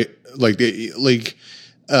 right? Like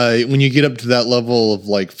when you get up to that level of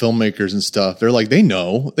like filmmakers and stuff, they're like, they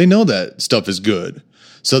know that stuff is good.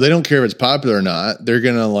 So they don't care if it's popular or not. They're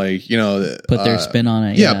going to put their spin on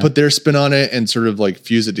it. Yeah. Put their spin on it and sort of like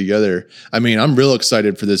fuse it together. I mean, I'm real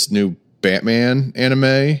excited for this new Batman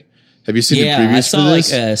anime. Have you seen the previews for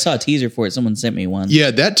this? I saw a teaser for it. Someone sent me one.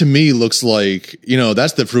 Yeah. That to me looks like,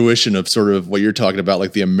 that's the fruition of sort of what you're talking about,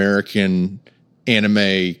 like the American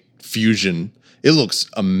anime fusion. It looks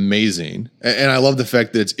amazing. And I love the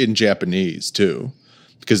fact that it's in Japanese too,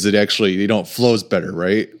 because it flows better,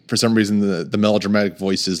 right? For some reason, the melodramatic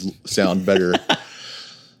voices sound better.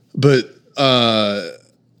 But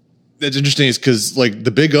that's interesting is because like the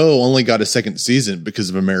Big O only got a second season because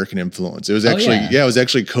of American influence. It was actually, it was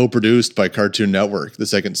actually co-produced by Cartoon Network. The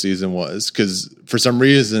second season was because for some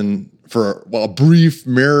reason, for a brief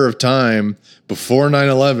mirror of time before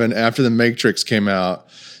 9/11, after the Matrix came out,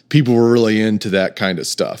 people were really into that kind of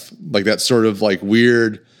stuff. Like that sort of like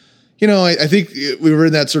weird, I think we were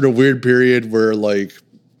in that sort of weird period where like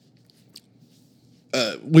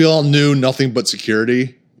we all knew nothing but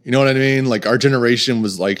security. You know what I mean? Like our generation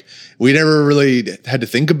was like, we never really had to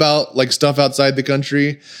think about like stuff outside the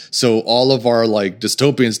country. So all of our like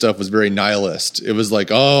dystopian stuff was very nihilist. It was like,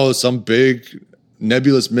 oh, some big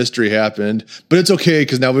nebulous mystery happened, but it's okay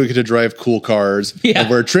because now we get to drive cool cars and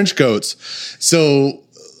wear trench coats. So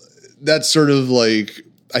that's sort of like,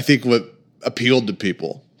 I think what appealed to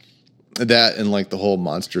people. That and like the whole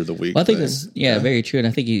Monster of the Week. Well, I think that's very true. And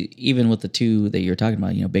I think even with the two that you're talking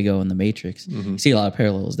about, Big O and the Matrix, you see a lot of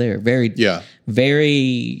parallels there. Very,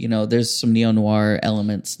 there's some neo-noir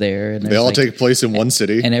elements there. And they all take place in one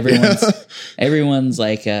city. And everyone's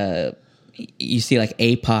like, you see like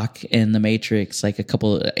APOC in the Matrix, like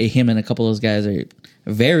him and a couple of those guys are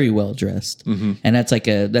very well dressed. And that's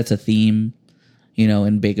a theme,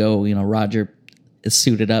 in Big O, Roger is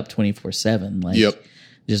suited up 24/7. Like,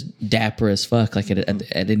 just dapper as fuck, like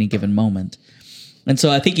at any given moment. And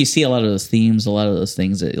so I think you see a lot of those themes, a lot of those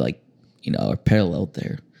things that like, are paralleled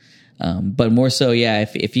there. But more so,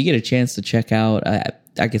 if you get a chance to check out,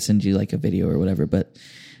 I could send you like a video or whatever, but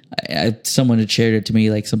someone had shared it to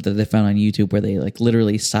me, like something they found on YouTube where they like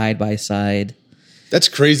literally side by side. That's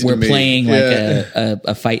crazy to me. We're playing like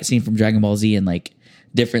a fight scene from Dragon Ball Z and like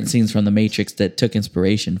different scenes from the Matrix that took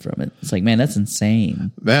inspiration from it. It's like, man, that's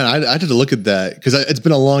insane. Man, I had to look at that because it's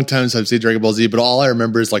been a long time since I've seen Dragon Ball Z, but all I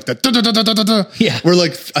remember is like that. Yeah, we're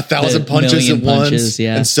like 1,000 punches at once,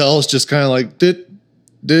 and Cell's just kind of like dit.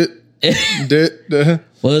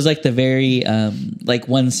 Well, it was like the very like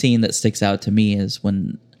one scene that sticks out to me is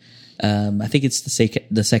when I think it's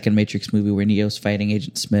the second Matrix movie where Neo's fighting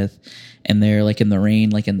Agent Smith, and they're like in the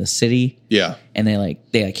rain, like in the city. Yeah, and they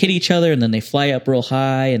hit each other, and then they fly up real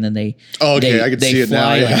high, and then I can see it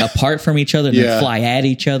now. They fly like apart from each other, and then fly at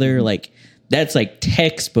each other. Like that's like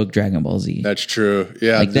textbook Dragon Ball Z. That's true.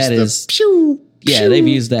 Yeah, like that is. They've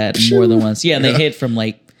used that more than once. Yeah, and they hit from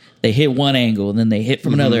they hit one angle, and then they hit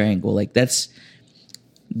from another angle. Like that's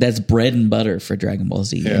bread and butter for Dragon Ball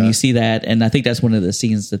Z. And you see that, and I think that's one of the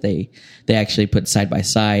scenes that they actually put side by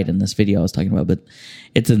side in this video I was talking about. But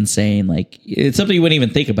it's insane. Like it's something you wouldn't even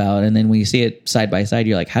think about, and then when you see it side by side,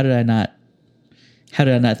 you're like, how did I not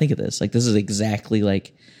think of this? Like this is exactly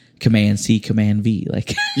like Command C, Command V.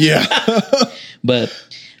 Like But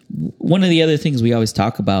one of the other things we always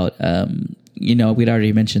talk about, we'd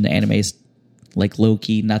already mentioned the like low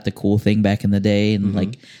key, not the cool thing back in the day, and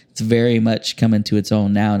like it's very much coming to its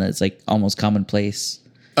own now, and it's like almost commonplace.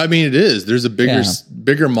 I mean, it is. There's a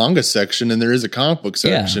bigger manga section than there is a comic book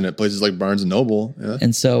section at places like Barnes and Noble. Yeah.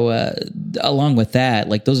 And so, along with that,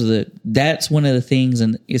 like that's one of the things,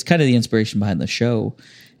 and it's kind of the inspiration behind the show,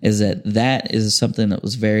 is that is something that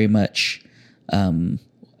was very much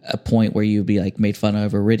a point where you'd be like made fun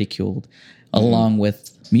of or ridiculed, along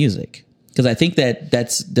with music. Because I think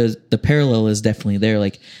that's the parallel is definitely there.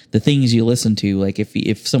 Like the things you listen to, like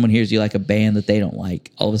if someone hears you like a band that they don't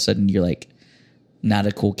like, all of a sudden you're like not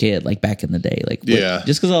a cool kid like back in the day. Like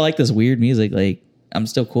just because I like this weird music, like I'm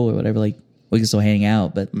still cool or whatever. Like we can still hang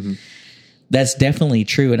out, but that's definitely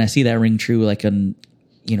true. And I see that ring true like on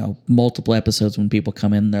multiple episodes when people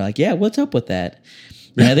come in, they're like, "Yeah, what's up with that?"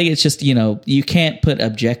 And I think it's just you can't put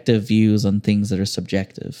objective views on things that are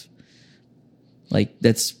subjective. Like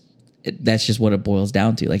that's just what it boils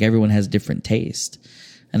down to. Like everyone has different taste,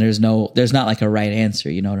 and there's not like a right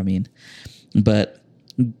answer. You know what I mean? But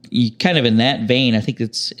you kind of in that vein, I think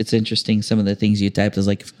it's interesting. Some of the things you typed is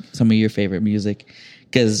like some of your favorite music.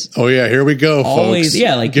 Because here we go, always,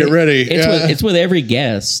 folks. Like get ready. It's with every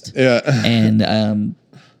guest. Yeah, and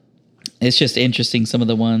it's just interesting. Some of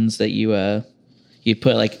the ones that you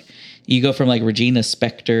put like. You go from like Regina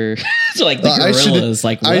Spektor to like the Gorillaz.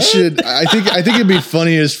 Like what? I think it'd be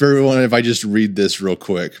funniest for everyone if I just read this real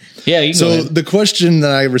quick. Yeah. You can so the question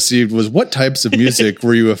that I received was, what types of music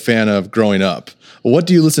were you a fan of growing up? What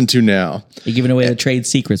do you listen to now? You're giving away the trade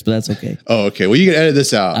secrets, but that's okay. Oh, okay. Well, you can edit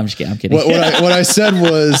this out. I'm just kidding. I'm kidding. What I said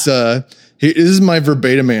was, this is my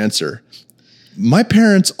verbatim answer. My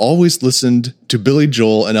parents always listened to Billy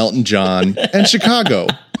Joel and Elton John and Chicago.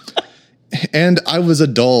 And I was a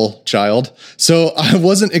dull child, so I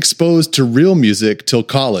wasn't exposed to real music till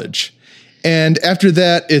college. And after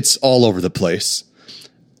that, it's all over the place.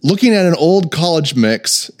 Looking at an old college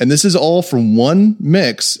mix, and this is all from one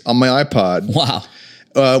mix on my iPod. Wow.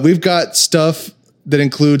 We've got stuff that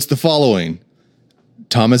includes the following: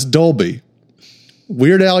 Thomas Dolby,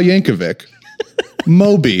 Weird Al Yankovic,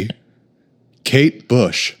 Moby, Kate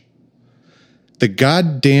Bush, The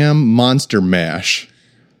Goddamn Monster Mash,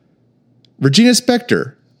 Regina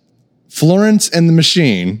Spektor, Florence and the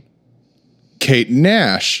Machine, Kate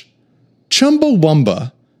Nash,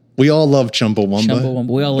 Chumbawamba. We all love Chumbawamba. Chumbawamba.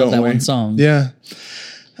 We all love that one song. Yeah.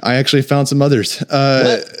 I actually found some others.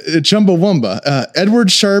 Chumbawamba,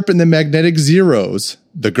 Edward Sharpe and the Magnetic Zeros,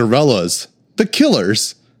 the Gorillaz, the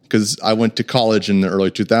Killers, because I went to college in the early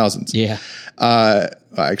 2000s. Yeah.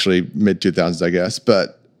 Actually, mid 2000s, I guess.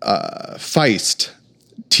 But Feist,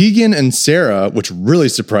 Tegan and Sarah, which really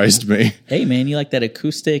surprised me. Hey, man, you like that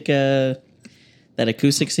acoustic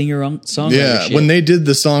singer song? Yeah, when they did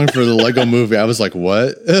the song for the Lego Movie, I was like,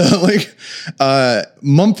 "What?"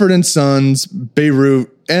 Mumford and Sons, Beirut,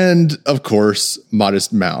 and of course,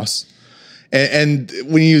 Modest Mouse. And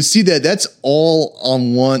when you see that, that's all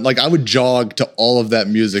on one. Like I would jog to all of that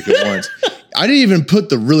music at once. I didn't even put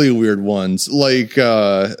the really weird ones. Like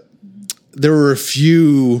there were a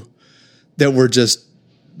few that were just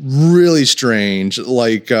really strange.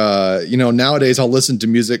 Like nowadays I'll listen to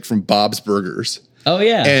music from Bob's Burgers. Oh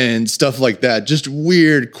yeah. And stuff like that. Just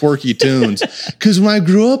weird, quirky tunes. Because when I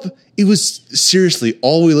grew up, it was seriously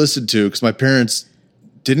all we listened to, because my parents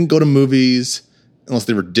didn't go to movies unless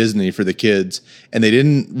they were Disney for the kids, and they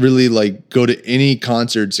didn't really like go to any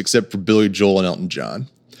concerts except for Billy Joel and Elton John.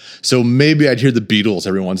 So maybe I'd hear the Beatles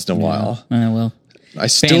every once in a while. Well, I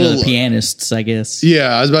fan of the pianists, I guess.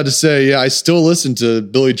 Yeah, I was about to say, I still listen to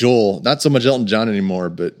Billy Joel. Not so much Elton John anymore,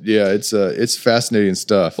 but yeah, it's fascinating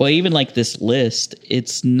stuff. Well, even like this list,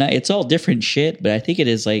 it's all different shit, but I think it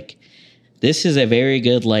is like, this is a very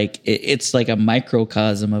good, like, it's like a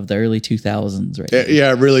microcosm of the early 2000s, right?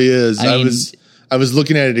 Yeah, it really is. I was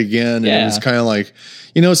looking at it again, and it was kind of like,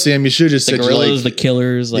 Sam, you should have just said Gorillaz, the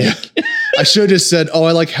Killers, like. Yeah. I should have just said,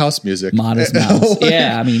 I like house music. Modest Mouse.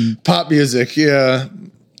 Yeah, pop music, yeah.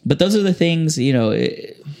 But those are the things,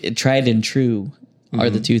 tried and true are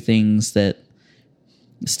the two things that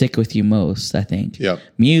stick with you most, I think. Yep.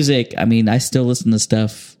 Music, I still listen to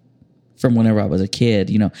stuff from whenever I was a kid.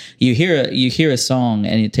 You hear a song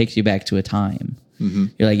and it takes you back to a time. Mm-hmm.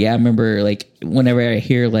 You're like, I remember, like, whenever I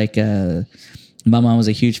hear, like, my mom was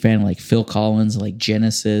a huge fan of, like, Phil Collins, like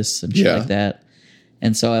Genesis and shit like that.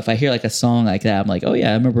 And so if I hear like a song like that, I'm like, oh yeah,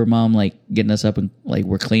 I remember mom like getting us up and like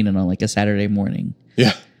we're cleaning on like a Saturday morning.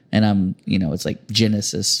 Yeah. And I'm, it's like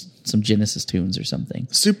Genesis, some Genesis tunes or something.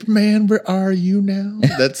 Superman, where are you now?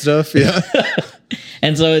 That stuff. Yeah.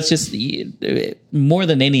 And so it's just more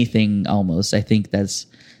than anything, almost, I think that's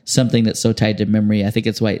something that's so tied to memory. I think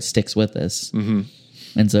it's why it sticks with us. Mm-hmm.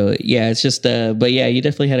 And so, yeah, it's just, but yeah, you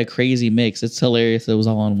definitely had a crazy mix. It's hilarious. It was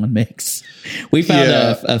all on one mix. We found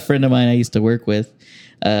a friend of mine I used to work with.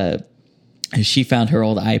 She found her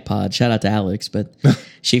old iPod. Shout out to Alex, but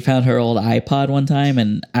she found her old iPod one time,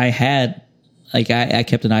 and I had I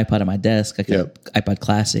kept an iPod at my desk, like an iPod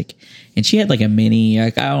Classic, and she had like a mini.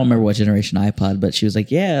 Like, I don't remember what generation iPod, but she was like,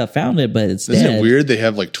 "Yeah, I found it, but it's Isn't dead." it weird? They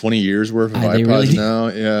have like 20 years worth of iPods really now.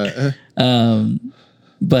 Yeah.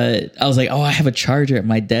 But I was like, "Oh, I have a charger at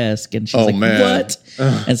my desk," and she's like, man. "What?"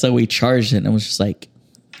 And so we charged it, and it was just like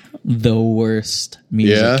the worst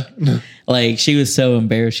music. Yeah. Like, she was so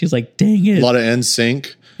embarrassed. She was like, "Dang it!" A lot of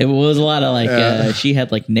NSYNC. It was a lot of like she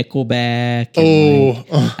had like Nickelback. And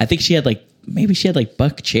I think she had like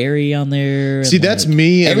Buck Cherry on there. See, that's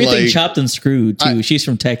me. And everything like, chopped and screwed too. She's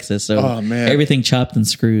from Texas, so everything chopped and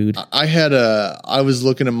screwed. I was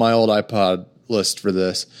looking at my old iPod list for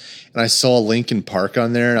this, and I saw Linkin Park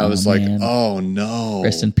on there, and I was like, "Oh no!"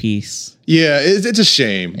 Rest in peace. Yeah, it's a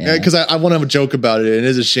shame because I want to have a joke about it. And it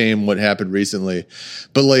is a shame what happened recently,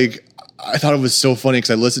 but like, I thought it was so funny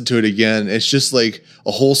because I listened to it again. It's just like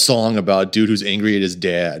a whole song about a dude who's angry at his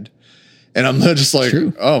dad. And I'm just like,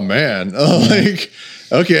 oh man, like,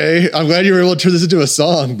 okay, I'm glad you were able to turn this into a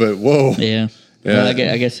song, but whoa. Yeah. Well,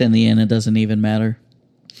 I guess in the end, it doesn't even matter.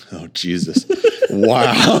 Oh, Jesus.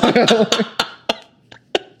 Wow.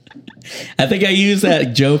 I think I used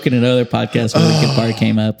that joke in another podcast where Linkin Park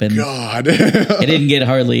came up, and God, it didn't get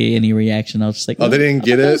hardly any reaction. I was just like, oh, they didn't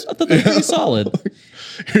get it? I thought they were pretty solid.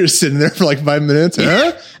 You're sitting there for like 5 minutes.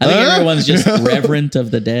 Huh? I think everyone's just reverent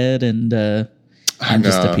of the dead, and I'm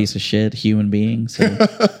just a piece of shit human being. So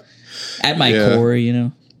at my core, you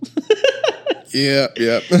know. Yeah.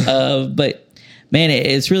 But man,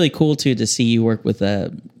 it's really cool too to see you work with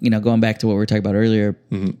going back to what we were talking about earlier.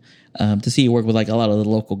 To see you work with like a lot of the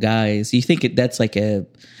local guys. You think that's like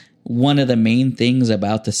one of the main things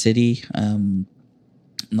about the city,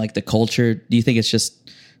 like the culture? Do you think it's just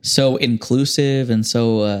so inclusive and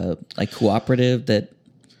so like cooperative that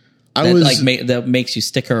makes you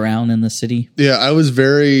stick around in the city? Yeah, I was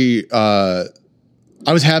I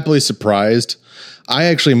was happily surprised. I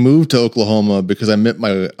actually moved to Oklahoma because I met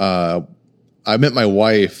my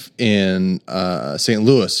wife in St.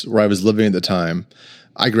 Louis, where I was living at the time.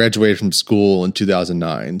 I graduated from school in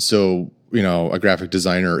 2009. So, a graphic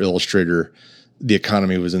designer, illustrator, the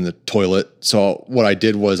economy was in the toilet. So what I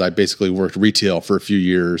did was I basically worked retail for a few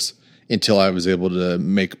years until I was able to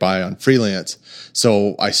make by on freelance.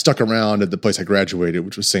 So I stuck around at the place I graduated,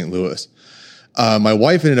 which was St. Louis. My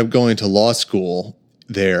wife ended up going to law school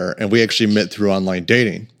there, and we actually met through online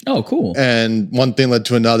dating. Oh, cool. And one thing led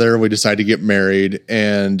to another. We decided to get married,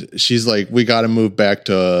 and she's like, we got to move back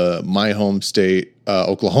to my home state,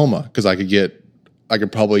 Oklahoma, because I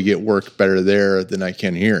could probably get work better there than I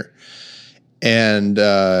can here. And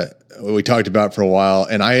we talked about it for a while,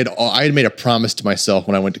 and I had made a promise to myself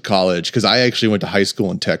when I went to college, because I actually went to high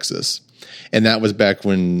school in Texas. And that was back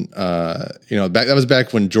when, that was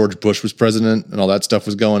back when George Bush was president and all that stuff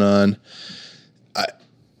was going on. I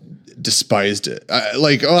despised it.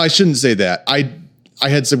 I shouldn't say that. I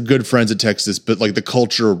had some good friends at Texas, but like the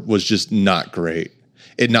culture was just not great.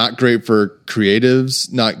 Not great for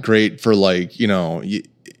creatives, not great for you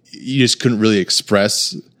just couldn't really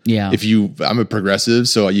express. Yeah. I'm a progressive,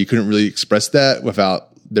 so you couldn't really express that without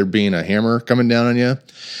there being a hammer coming down on you.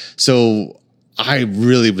 So I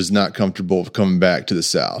really was not comfortable with coming back to the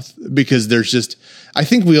South, because I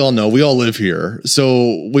think we all know, we all live here.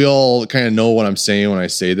 So we all kind of know what I'm saying when I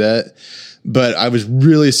say that. But I was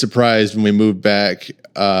really surprised when we moved back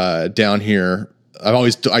down here.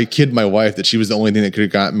 I kid my wife that she was the only thing that could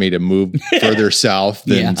have gotten me to move further south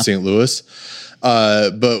than St. Louis.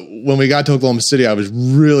 But when we got to Oklahoma City, I was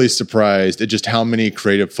really surprised at just how many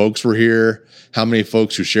creative folks were here, how many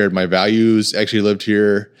folks who shared my values actually lived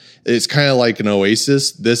here. It's kind of like an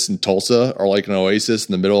oasis. This and Tulsa are like an oasis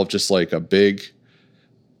in the middle of just like a big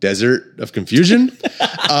desert of confusion.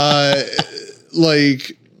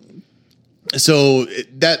 So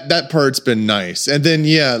that part's been nice. And then,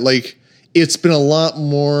 it's been a lot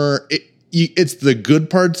more. It's the good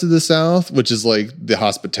parts of the South, which is like the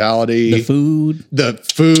hospitality, the food,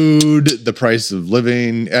 the price of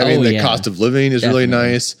living. The cost of living is really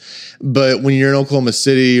nice. But when you're in Oklahoma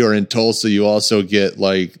City or in Tulsa, you also get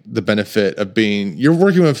like the benefit of you're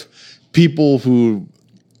working with people who,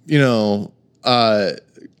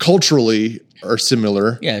 culturally are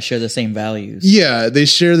similar. Yeah, share the same values. Yeah, they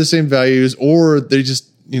share the same values, or they just,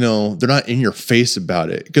 they're not in your face about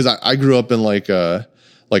it. Because I grew up in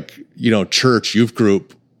church, youth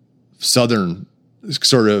group, Southern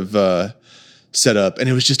sort of set up, and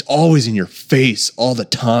it was just always in your face all the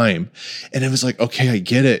time. And it was like, okay, I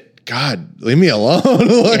get it. God, leave me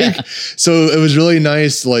alone. So it was really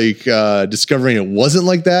nice, discovering it wasn't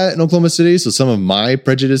like that in Oklahoma City. So some of my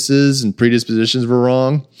prejudices and predispositions were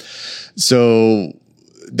wrong. So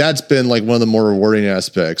that's been like one of the more rewarding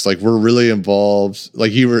aspects. Like, we're really involved.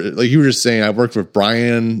 Like you were just saying, I worked with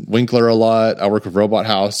Brian Winkler a lot. I work with Robot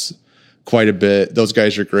House quite a bit. Those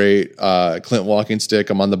guys are great. Clint Walking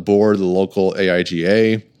Stick. I'm on the board of the local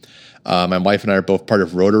AIGA. My wife and I are both part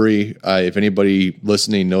of Rotary. If anybody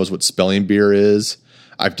listening knows what spelling beer is,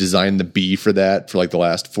 I've designed the B for that for like the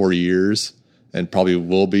last 4 years, and probably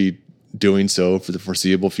will be doing so for the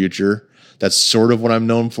foreseeable future. That's sort of what I'm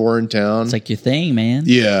known for in town. It's like your thing, man.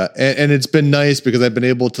 Yeah. And it's been nice because I've been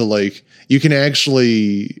able to you can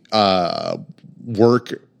actually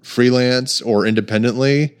work freelance or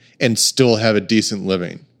independently and still have a decent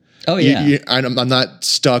living. Oh, yeah. I'm not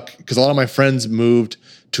stuck, because a lot of my friends moved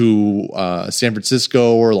to San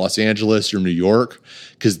Francisco or Los Angeles or New York,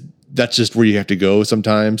 because that's just where you have to go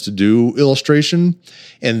sometimes to do illustration.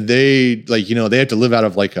 And they they have to live out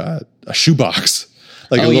of like a shoebox,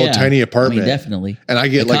 like a little tiny apartment. Definitely. And I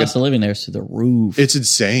get the cost of living there is through the roof. It's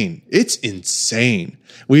insane.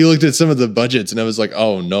 We looked at some of the budgets and I was like,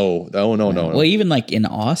 oh no. Well, even like in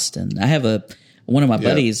Austin, I have one of my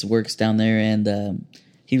buddies works down there, and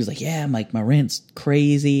he was like, yeah, my rent's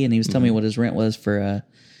crazy. And he was telling me what his rent was for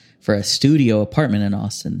a studio apartment in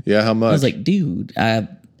Austin. Yeah, how much? I was like, dude, I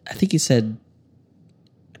think he said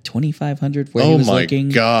 $2,500 where he was looking. Oh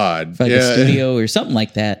my God. For a studio or something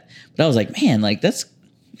like that. But I was like, man, that's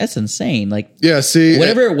insane. Like, see,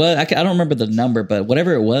 whatever it was, I don't remember the number, but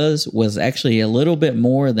whatever it was actually a little bit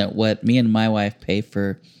more than what me and my wife pay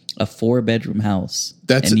for a 4-bedroom house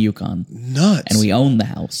in Yukon. Nuts. And we own the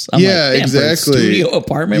house. I'm exactly. For a studio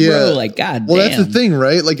apartment, bro. Like, God damn. That's the thing,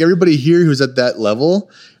 right? Like, everybody here who's at that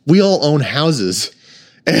level, we all own houses.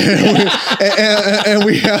 And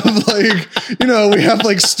we have we have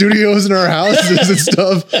studios in our houses and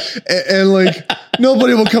stuff, and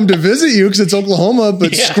nobody will come to visit you because it's Oklahoma,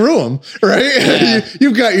 but screw them, right? Yeah.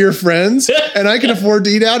 You've got your friends, and I can afford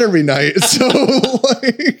to eat out every night, so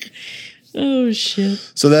oh shit.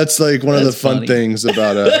 So that's one of the fun things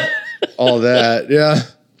about all that. Yeah.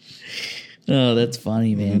 Oh, that's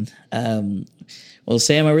funny, man. Well,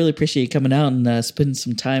 Sam, I really appreciate you coming out and spending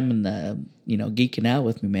some time and geeking out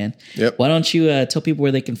with me, man. Yep. Why don't you tell people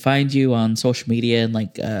where they can find you on social media and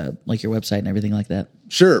like your website and everything like that?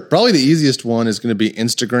 Sure. Probably the easiest one is going to be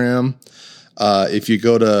Instagram. If you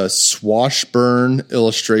go to Swashburn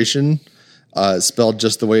Illustration, spelled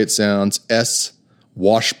just the way it sounds, S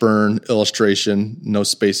Washburn Illustration, no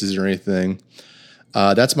spaces or anything.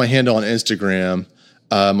 That's my handle on Instagram.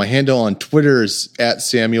 My handle on Twitter is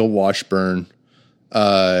 @SamuelWashburn.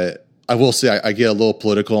 I will say I get a little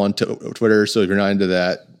political on Twitter, so if you're not into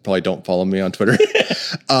that, probably don't follow me on Twitter.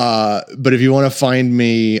 But if you want to find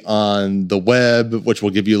me on the web, which will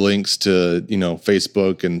give you links to,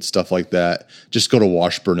 Facebook and stuff like that, just go to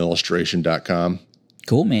washburnillustration.com.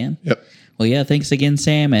 Cool, man. Yep. Well, yeah, thanks again,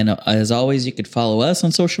 Sam. And as always, you could follow us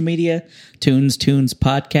on social media, Tunes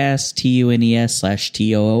Podcast,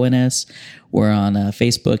 TUNES/TOONS. We're on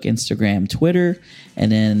Facebook, Instagram, Twitter,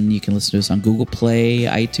 and then you can listen to us on Google Play,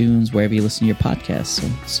 iTunes, wherever you listen to your podcasts. So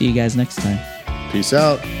see you guys next time. Peace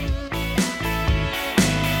out.